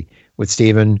agree with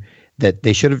Steven that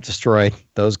they should have destroyed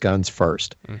those guns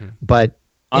first. But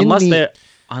unless they're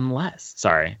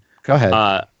go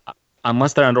ahead.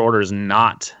 Unless they're under orders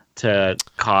not to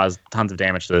cause tons of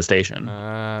damage to the station.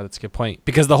 That's a good point,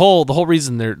 because the whole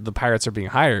reason the pirates are being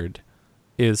hired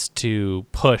is to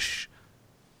push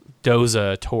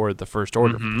Doza toward the First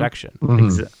Order protection.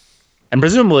 And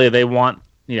presumably they want,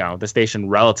 the station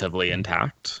relatively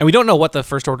intact. And we don't know what the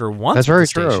First Order wants. That's very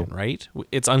station, true. Right?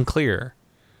 It's unclear,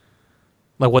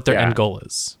 like what their end goal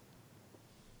is.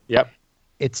 Yep.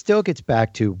 It still gets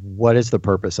back to what is the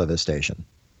purpose of this station?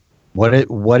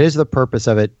 What is the purpose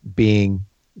of it being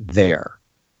there?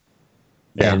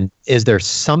 Yeah. And is there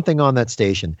something on that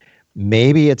station?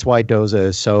 Maybe it's why Doza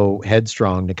is so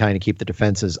headstrong to kind of keep the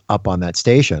defenses up on that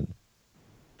station,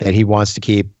 that he wants to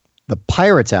keep the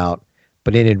pirates out,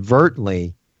 but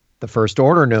inadvertently the First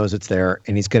Order knows it's there,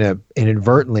 and he's going to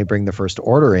inadvertently bring the First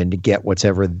Order in to get what's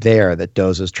ever there that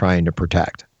Doza's trying to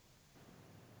protect.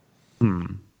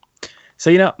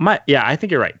 So, I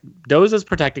think you're right. Doza's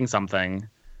protecting something.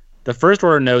 The First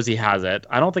Order knows he has it.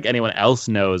 I don't think anyone else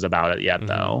knows about it yet,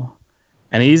 though.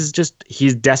 And he's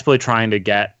desperately trying to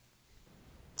get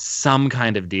some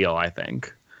kind of deal, I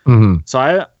think.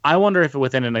 So I wonder if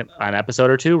within an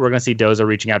episode or two, we're going to see Doza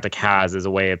reaching out to Kaz as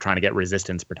a way of trying to get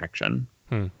resistance protection.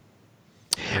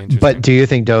 But do you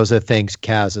think Doza thinks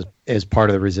Kaz is part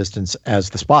of the resistance as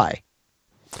the spy?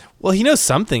 Well, he knows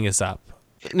something is up.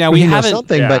 Now we haven't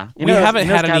something, but we haven't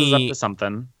had Kaz is up any. to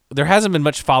something. There hasn't been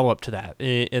much follow up to that.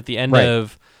 At the end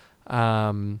of,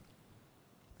 at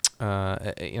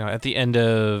the end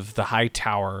of the High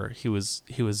Tower, he was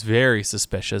very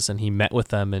suspicious, and he met with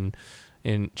them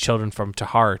in Children from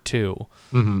Tahar too.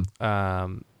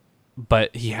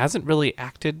 But he hasn't really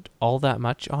acted all that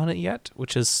much on it yet,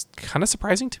 which is kind of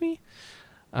surprising to me.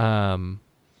 That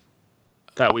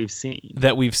we've seen.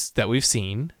 That we've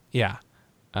seen. Yeah.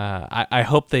 I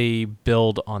hope they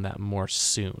build on that more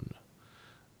soon.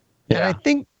 And I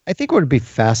think what would be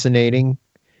fascinating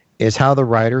is how the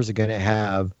writers are going to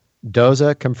have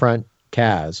Doza confront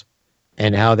Kaz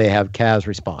and how they have Kaz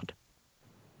respond.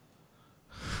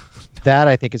 That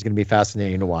I think is going to be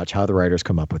fascinating to watch how the writers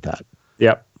come up with that.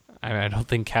 Yep. I don't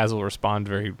think Kaz will respond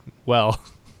very well.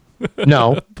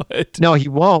 No, but no, he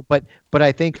won't. But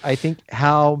I think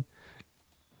how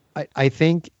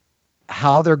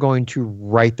they're going to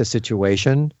write the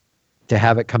situation to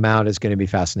have it come out is going to be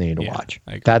fascinating to watch.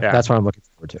 That's what I'm looking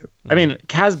forward to. I mean,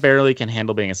 Kaz barely can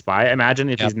handle being a spy. Imagine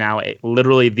if he's now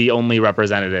literally the only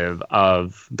representative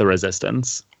of the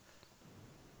Resistance.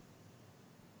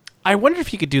 I wonder if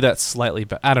he could do that slightly,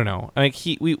 but I don't know. Like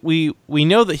we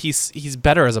know that he's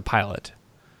better as a pilot,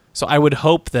 so I would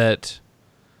hope that.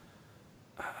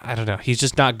 I don't know. He's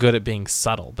just not good at being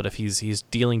subtle. But if he's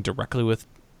dealing directly with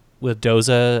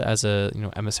Doza as a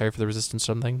emissary for the Resistance, or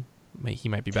something, he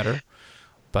might be better.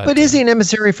 But is he an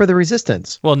emissary for the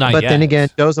Resistance? Well, not but yet. then again,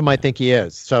 Doza might think he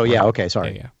is. So yeah, okay,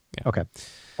 sorry. Yeah. Okay,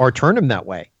 or turn him that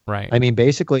way. Right. I mean,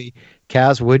 basically,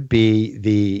 Kaz would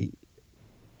be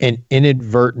an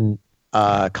inadvertent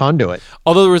conduit.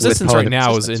 Although the Resistance right now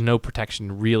Resistance. is in no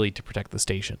protection really to protect the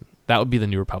station. That would be the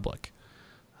New Republic.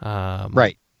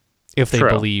 Right. If they True.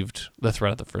 believed the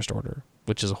threat of the First Order,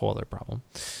 which is a whole other problem.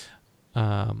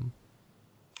 But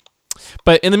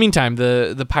in the meantime,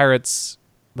 the pirates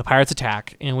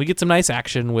attack, and we get some nice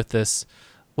action with this,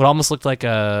 what almost looked like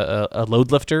a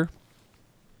load lifter.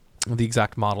 The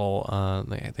exact model,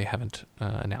 they haven't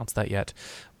announced that yet,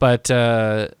 but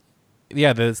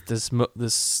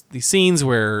these scenes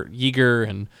where Yeager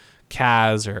and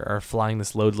Kaz are flying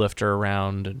this load lifter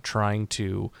around and trying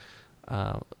to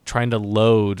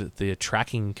load the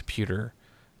tracking computer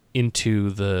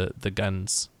into the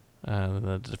guns,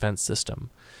 the defense system.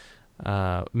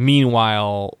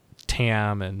 Meanwhile,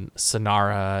 Tam and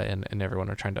Sonara and everyone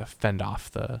are trying to fend off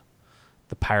the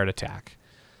pirate attack,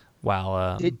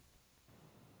 while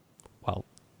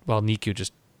Niku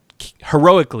just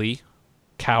heroically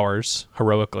cowers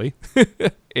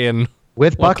in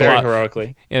With Bucket. Very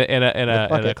heroically. in a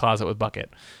Bucket. closet with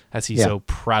Bucket, as he so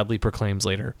proudly proclaims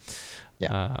later.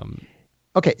 Yeah.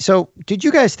 Okay, so did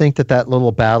you guys think that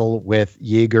little battle with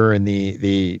Yeager and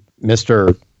the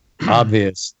Mr.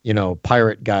 Obvious,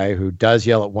 pirate guy who does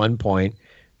yell at one point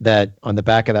that on the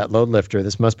back of that load lifter,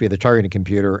 this must be the targeting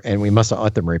computer and we must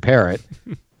let them repair it.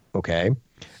 Okay.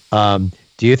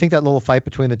 Do you think that little fight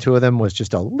between the two of them was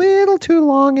just a little too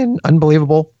long and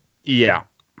unbelievable? Yeah.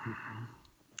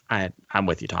 I'm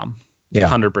with you, Tom. Yeah.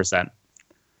 100%.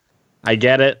 I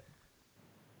get it.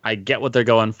 I get what they're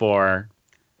going for.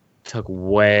 Took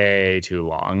way too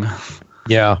long.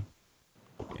 Yeah.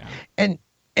 And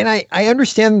I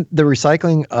understand the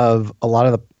recycling of a lot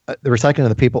of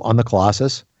the people on the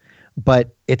Colossus,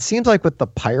 but it seems like with the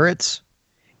pirates,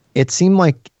 it seemed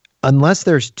like unless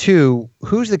there's two,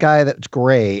 who's the guy that's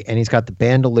gray and he's got the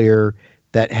bandolier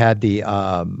that had the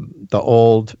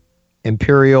old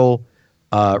Imperial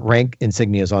rank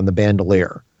insignias on the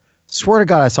bandolier? Swear to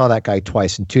God, I saw that guy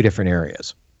twice in two different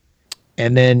areas.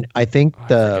 And then I think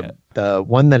the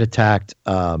one that attacked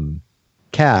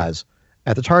Kaz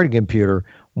at the targeting computer,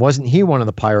 wasn't he one of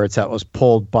the pirates that was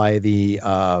pulled by the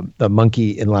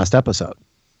monkey in last episode?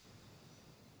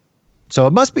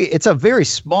 So it's a very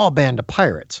small band of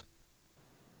pirates.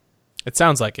 It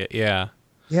sounds like it, yeah.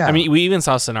 Yeah. I mean, we even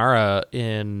saw Sonara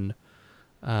in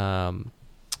an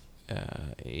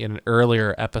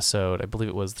earlier episode. I believe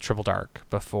it was the Triple Dark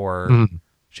before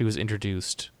she was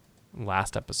introduced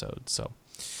last episode. So,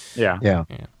 Yeah.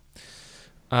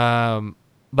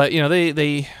 but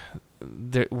they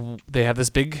have this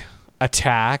big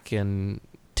attack, and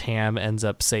Tam ends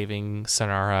up saving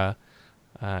Sonara,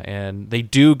 and they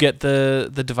do get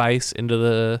the device into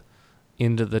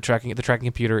the tracking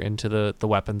computer into the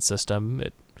weapons system.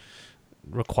 It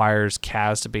requires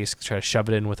Kaz to basically try to shove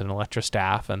it in with an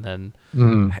electrostaff, and then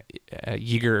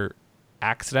Yeager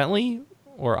accidentally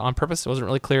or on purpose, it wasn't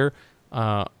really clear,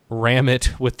 ram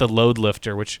it with the load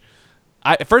lifter, which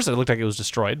at first it looked like it was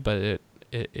destroyed, but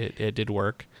it did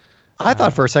work. I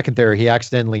thought for a second there he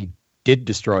accidentally did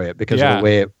destroy it because of the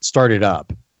way it started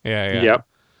up. Yeah. Yep.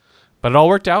 But it all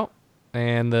worked out,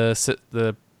 and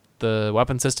the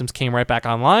weapon systems came right back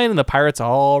online, and the pirates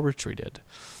all retreated.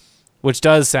 Which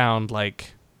does sound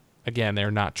like, again,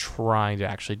 they're not trying to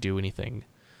actually do anything.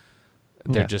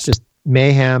 They're just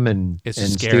mayhem and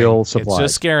steal supplies. It's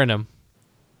just scaring them.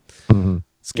 Mm-hmm.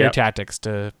 Scare tactics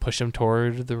to push them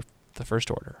toward the First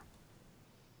Order.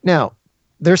 Now,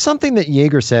 there's something that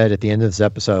Yeager said at the end of this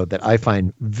episode that I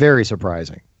find very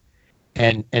surprising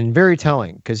and very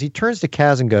telling, because he turns to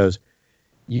Kaz and goes,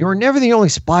 "You're never the only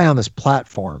spy on this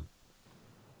platform."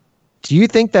 Do you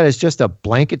think that is just a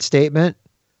blanket statement,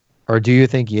 or do you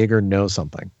think Yeager knows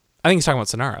something? I think he's talking about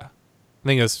Sonara. I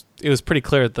think it was pretty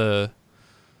clear that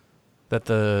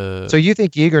the So you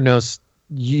think Yeager knows?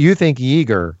 You think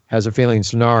Yeager has a feeling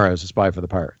Sonara is a spy for the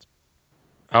pirates?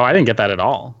 Oh, I didn't get that at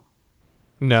all.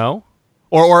 no,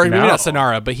 or maybe No. not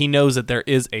Sonara, but he knows that there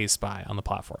is a spy on the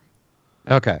platform.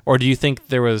 Okay. Or do you think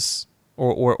there was,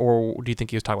 or do you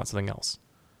think he was talking about something else?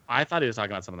 I thought he was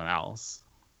talking about something else.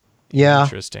 Yeah,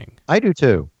 Interesting. I do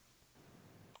too.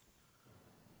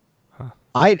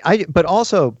 But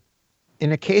also,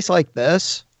 in a case like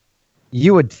this,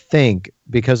 you would think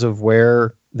because of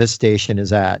where this station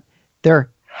is at,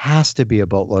 there has to be a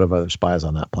boatload of other spies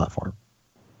on that platform.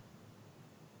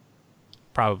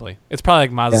 Probably. It's probably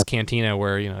like Maz's Yeah. Cantina,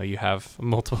 where you have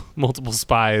multiple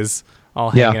spies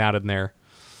all Yeah. hanging out in there,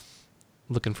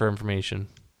 looking for information.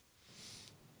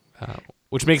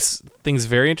 Which makes things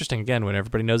very interesting again when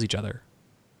everybody knows each other.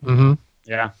 Mm-hmm.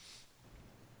 Yeah.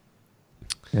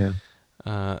 Yeah.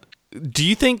 Do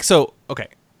you think so? Okay,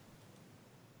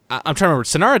 I'm trying to remember.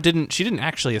 Sonara didn't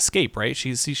actually escape, right?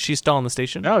 She's still on the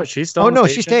station. No, she's still. Oh, on the no,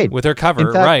 she station. stayed. With her cover, In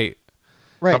fact- right?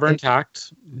 Right. Cover and-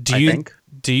 intact. Do I you think.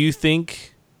 do you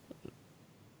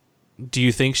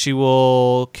think she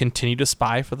will continue to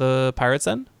spy for the pirates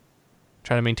then?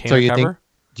 Try to maintain So her you cover? think?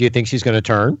 Do you think she's going to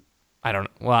turn? I don't.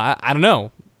 Well, I don't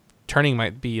know. Turning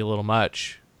might be a little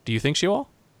much. Do you think she will?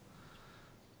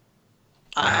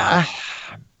 I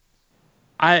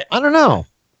don't know.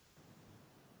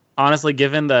 honestly,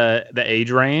 given the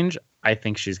age range, I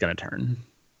think she's gonna turn.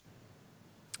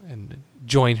 And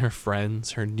join her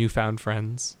friends, her newfound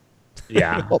friends.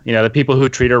 Yeah, the people who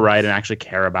treat her right and actually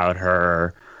care about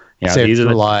her. Saved These are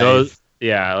her life. those.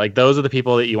 Yeah, like those are the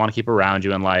people that you want to keep around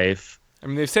you in life. I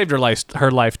mean, they've saved her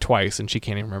life twice, and she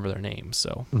can't even remember their names.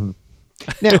 So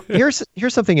Now, here's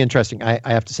something interesting. I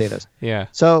have to say this. yeah,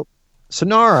 So,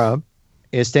 Sonara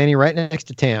is standing right next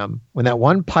to Tam when that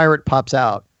one pirate pops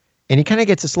out, and he kind of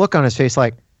gets this look on his face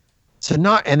like,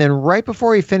 Sonara. And then right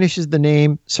before he finishes the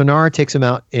name, Sonara takes him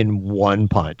out in one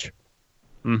punch.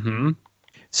 Mm-hmm.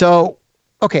 So,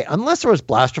 okay, unless there was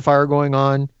blaster fire going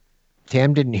on,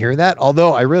 Tam didn't hear that.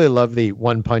 Although I really love the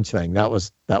one punch thing. That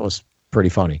was pretty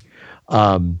funny.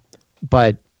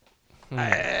 But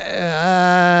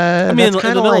I mean, in the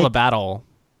middle like, of a battle,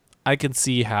 I can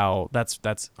see how that's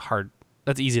hard.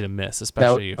 That's easy to miss,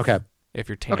 especially if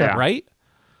you're Tam, Okay. right?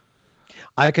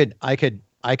 I could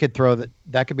throw that.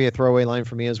 That could be a throwaway line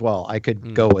for me as well. I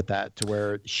could go with that to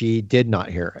where she did not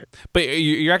hear it. But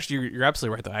you're absolutely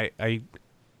right. Though I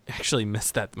actually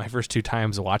missed that my first two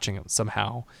times watching it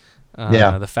somehow.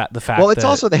 Yeah. The fact. Well, it's that-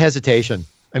 also the hesitation.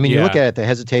 I mean, you look Yeah. at it, the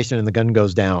hesitation, and the gun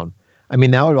goes down. I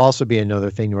mean, that would also be another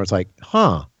thing where it's like,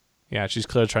 huh? yeah, she's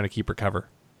clearly trying to keep her cover.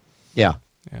 Yeah.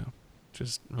 Yeah, which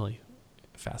is really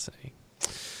fascinating.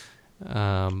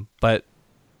 But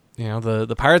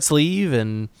the pirates leave,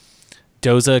 and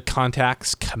Doza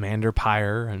contacts Commander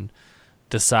Pyre and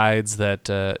decides that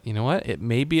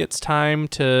maybe it's time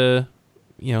to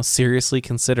seriously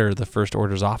consider the First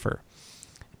Order's offer.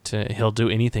 He'll do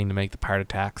anything to make the pirate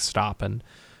attacks stop, and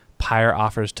Pyre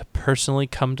offers to personally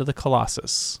come to the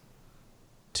Colossus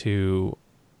to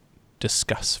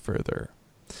discuss further.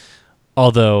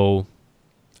 Although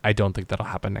I don't think that'll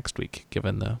happen next week,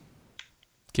 given the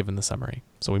summary.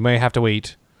 So we may have to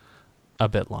wait a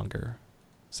bit longer,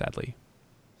 sadly.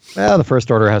 Well, the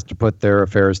First Order has to put their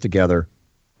affairs together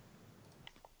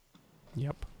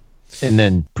Yep. and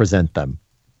then present them.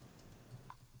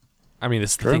 I mean,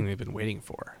 this is the thing they've been waiting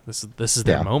for. This is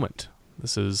their Yeah. moment.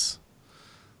 This is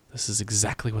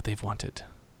exactly what they've wanted.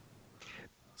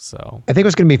 So I think it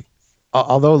was going to be,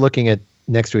 although looking at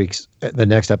the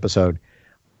next episode,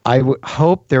 I would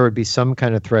hope there would be some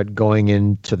kind of thread going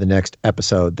into the next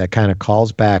episode that kind of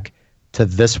calls back to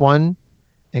this one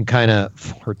and kind of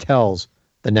foretells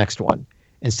the next one,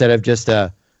 instead of just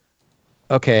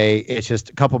okay, it's just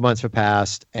a couple months have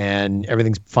passed and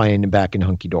everything's fine and back in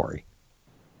hunky-dory.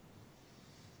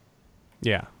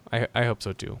 yeah, I hope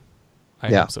so too. I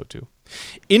Yeah. hope so too.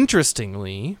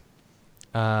 Interestingly,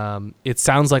 it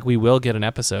sounds like we will get an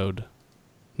episode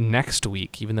next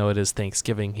week, even though it is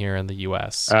Thanksgiving here in the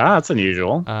U.S. That's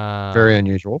unusual. Very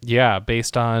unusual. Yeah,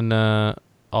 based on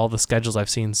all the schedules I've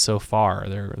seen so far,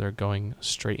 they're going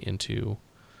straight into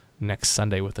next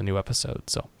Sunday with a new episode.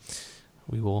 So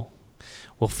we'll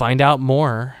find out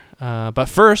more. But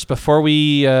first, before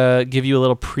we give you a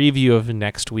little preview of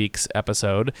next week's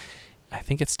episode, I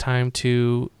think it's time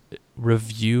to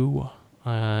review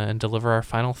and deliver our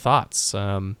final thoughts.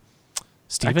 Steven,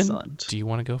 Excellent. do you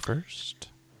want to go first?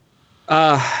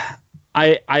 I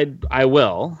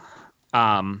will.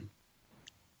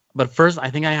 But first, I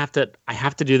think I have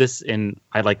to do this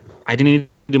I didn't need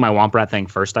to do my Womp Rat thing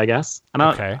first, I guess.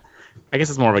 Okay. I guess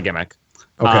it's more of a gimmick.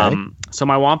 Okay. So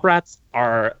my Womp Rats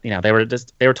are, they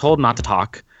were told not to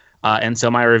talk. And so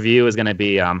my review is going to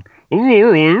be, and,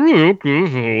 it's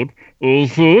decent.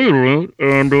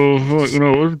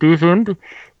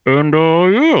 And,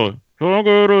 yeah.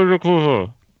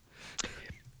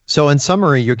 So in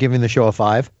summary, you're giving the show a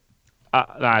 5? No,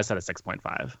 I said a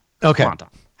 6.5. Okay. Come on, Tom.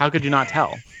 How could you not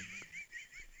tell?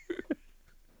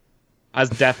 I was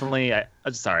definitely,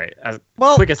 sorry.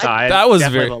 Quick aside. that was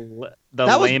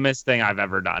the lamest thing I've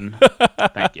ever done.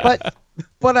 Thank you.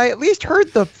 But I at least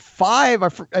heard the 5.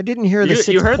 I didn't hear the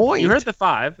 6 point. You heard the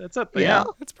 5. It's up. Yeah.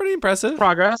 It's pretty impressive.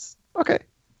 Progress. Okay.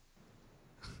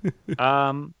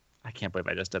 I can't believe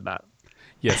I just did that.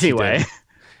 Yes. you Anyway.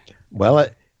 did. Well,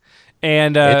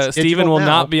 And It's Steven digital will now.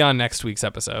 not be on next week's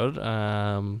episode,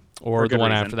 or For the good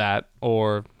one reason. after that,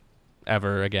 or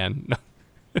ever again.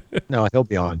 no, he'll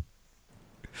be on.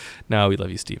 No, we love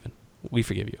you, Steven. We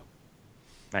forgive you.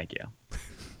 Thank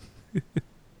you.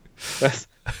 That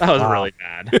was really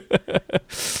bad.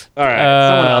 All right.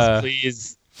 Someone else,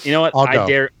 please. You know what? I'll I go.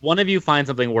 dare one of you find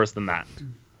something worse than that.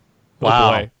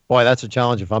 Wow. Boy, that's a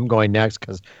challenge if I'm going next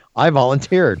because I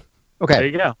volunteered. There Okay.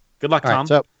 you go. Good luck, All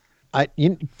Tom. right.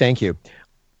 So, thank you.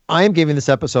 I am giving this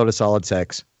episode a solid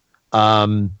 6.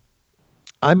 I'm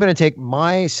going to take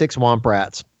my 6 Womp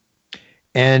Rats.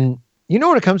 And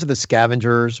when it comes to the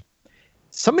scavengers,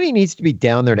 somebody needs to be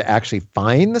down there to actually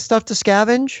find the stuff to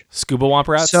scavenge. Scuba Womp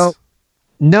Rats? So,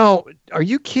 no, are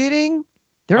you kidding?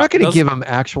 They're not going to those- give them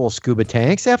actual scuba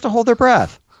tanks. They have to hold their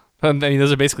breath. I mean,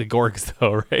 those are basically Gorgs,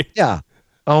 though, right? Yeah.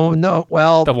 Oh, no.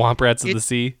 Well, The Womp Rats of the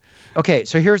sea. okay,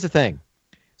 so here's the thing.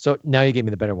 So now you gave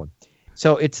me the better one.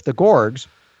 So it's the Gorgs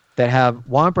that have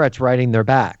Womp Rats riding their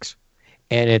backs.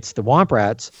 And it's the Womp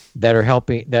Rats that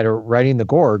are riding the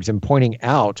Gorgs and pointing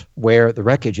out where the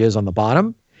wreckage is on the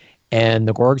bottom. And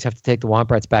the Gorgs have to take the Womp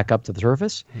Rats back up to the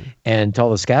surface and tell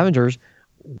the scavengers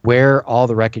where all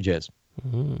the wreckage is.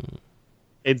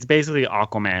 It's basically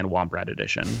Aquaman Womp Rat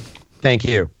edition. Thank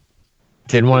you.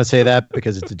 Didn't want to say that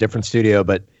because it's a different studio,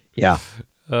 but yeah.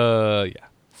 Yeah.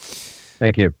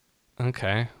 Thank you.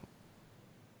 Okay.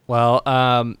 Well,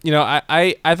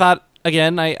 I thought,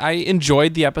 again, I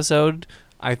enjoyed the episode.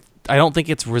 I don't think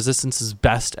it's Resistance's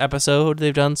best episode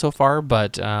they've done so far,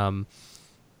 but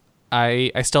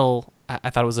I thought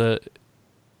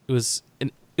it was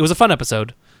a fun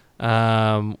episode.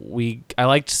 I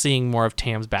liked seeing more of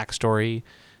Tam's backstory.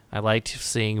 I liked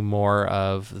seeing more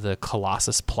of the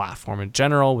Colossus platform in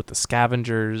general with the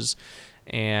scavengers,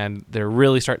 and they're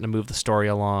really starting to move the story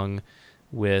along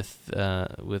with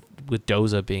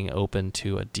Doza being open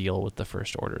to a deal with the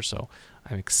First Order. So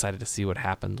I'm excited to see what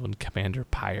happens when Commander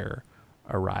Pyre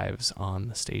arrives on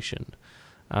the station.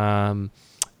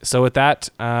 So with that,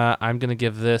 I'm going to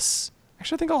give this...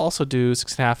 Actually, I think I'll also do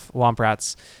 6.5 Womp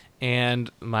Rats. And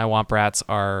my Womp Rats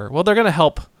are... Well, they're going to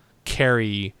help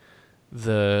carry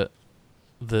the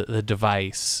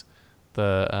device,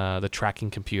 the tracking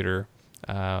computer,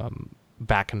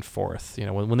 back and forth.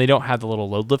 When they don't have the little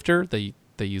load lifter, they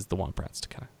use the Womp Rats to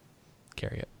kind of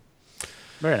carry it.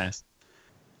 Very nice.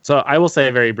 So I will say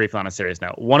very briefly on a serious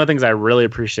note, one of the things I really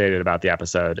appreciated about the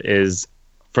episode is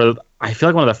I feel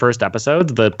like one of the first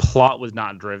episodes, the plot was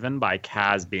not driven by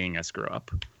Kaz being a screw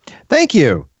up. Thank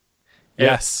you.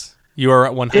 Yes. You are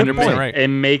 100% right. It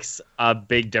makes a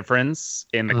big difference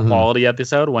in the quality of the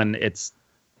episode when it's,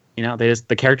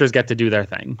 the characters get to do their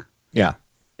thing. Yeah.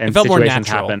 And It felt more situations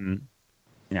natural. happen,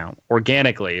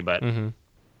 organically, but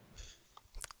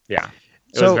yeah,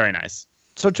 it So- was very nice.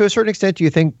 So to a certain extent, do you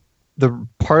think the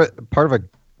part of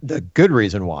the good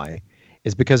reason why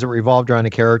is because it revolved around a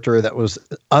character that was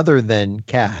other than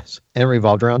Kaz and it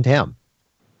revolved around Tam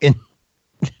a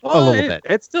little bit.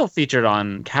 It still featured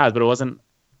on Kaz, but it wasn't.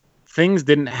 Things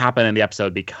didn't happen in the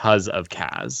episode because of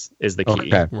Kaz. Is the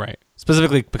key. Okay. Right.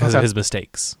 Specifically because of Okay. his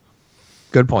mistakes.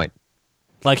 Good point.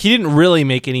 Like, he didn't really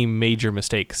make any major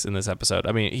mistakes in this episode.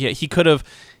 I mean, he could have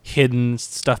hidden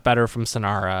stuff better from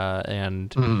Sonara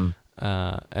and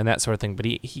that sort of thing. But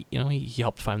he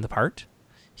helped find the part.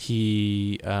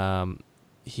 He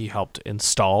helped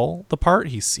install the part.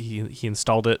 He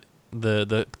installed it,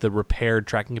 the repaired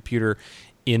tracking computer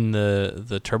in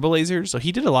the turbo lasers. So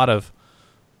he did a lot of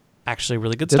actually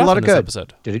really good Did stuff a lot in of this good.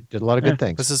 episode. Did a lot of good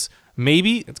things. This is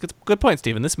it's good point,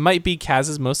 Steven. This might be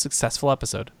Kaz's most successful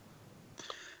episode.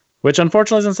 Which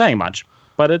unfortunately isn't saying much,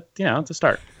 but it's a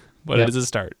start. But it is a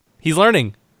start. He's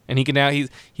learning, and he can now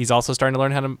he's also starting to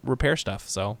learn how to repair stuff.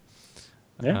 So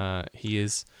he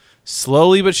is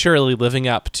slowly but surely living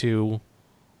up to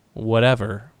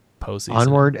whatever postseason.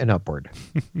 Onward and upward.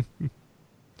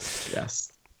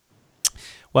 Yes.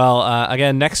 Well,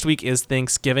 again, next week is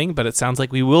Thanksgiving, but it sounds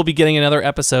like we will be getting another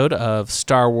episode of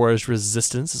Star Wars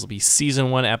Resistance. This will be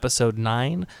Season 1, Episode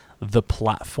 9, The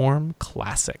Platform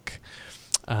Classic.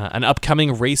 An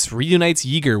upcoming race reunites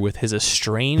Yeager with his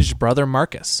estranged brother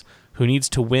Marcus, who needs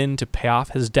to win to pay off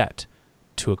his debt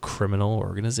to a criminal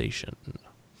organization.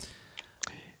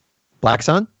 Black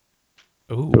Sun?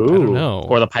 Ooh, I don't know.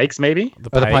 Or the Pikes, maybe? The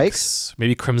Or the Pikes.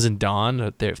 Maybe Crimson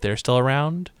Dawn, if they're still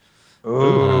around.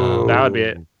 Ooh. That would be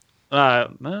it. Now,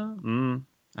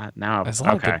 There's a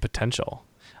lot of good potential.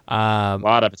 A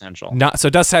lot of potential.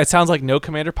 It sounds like no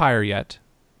Commander Pyre yet.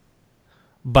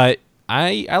 But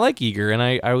I like Yeager,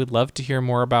 and I would love to hear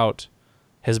more about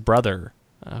his brother,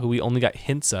 who we only got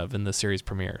hints of in the series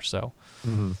premiere. So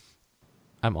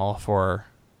I'm all for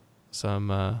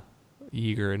some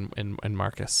Yeager and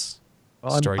Marcus.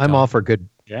 Well, I'm all for good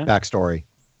Yeah. backstory.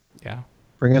 Yeah.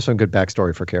 Bring us some good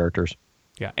backstory for characters.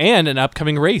 Yeah, and an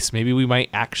upcoming race. Maybe we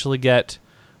might actually get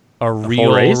a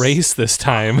real race? race this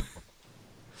time.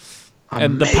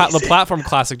 And the Platform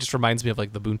Classic just reminds me of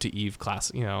like the Boonta Eve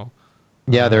class, you know.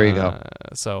 Yeah, there you go.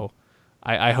 So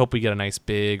I hope we get a nice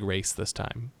big race this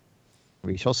time.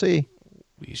 We shall see.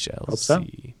 We shall Hope so.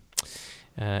 see.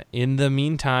 In the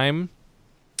meantime,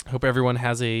 hope everyone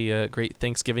has a great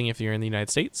Thanksgiving if you're in the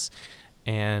United States.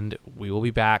 And we will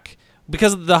be back.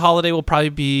 Because the holiday will probably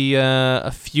be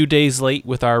a few days late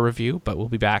with our review, but we'll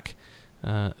be back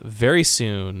very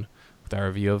soon with our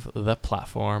review of The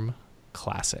Platform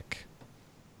Classic.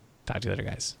 Talk to you later,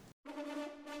 guys.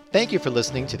 Thank you for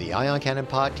listening to the Ion Cannon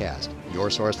Podcast, your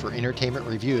source for entertainment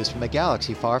reviews from a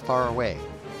galaxy far, far away.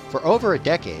 For over a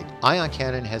decade, Ion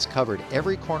Cannon has covered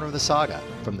every corner of the saga,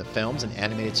 from the films and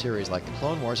animated series like The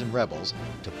Clone Wars and Rebels,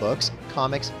 to books,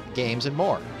 comics, games, and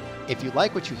more. If you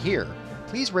like what you hear,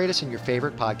 please rate us in your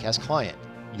favorite podcast client.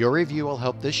 Your review will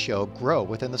help this show grow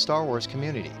within the Star Wars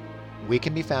community. We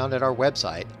can be found at our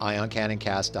website,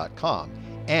 ioncanoncast.com,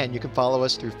 and you can follow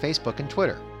us through Facebook and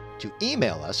Twitter. To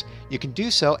email us, you can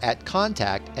do so at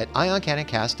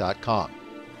contact@ioncanoncast.com.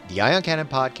 The Ion Cannon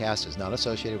Podcast is not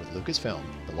associated with Lucasfilm,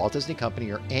 the Walt Disney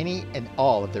Company, or any and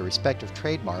all of their respective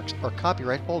trademarks or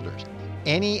copyright holders.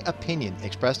 Any opinion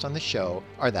expressed on the show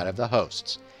are that of the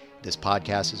hosts. This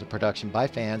podcast is a production by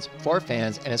fans, for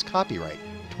fans, and is copyright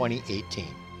 2018.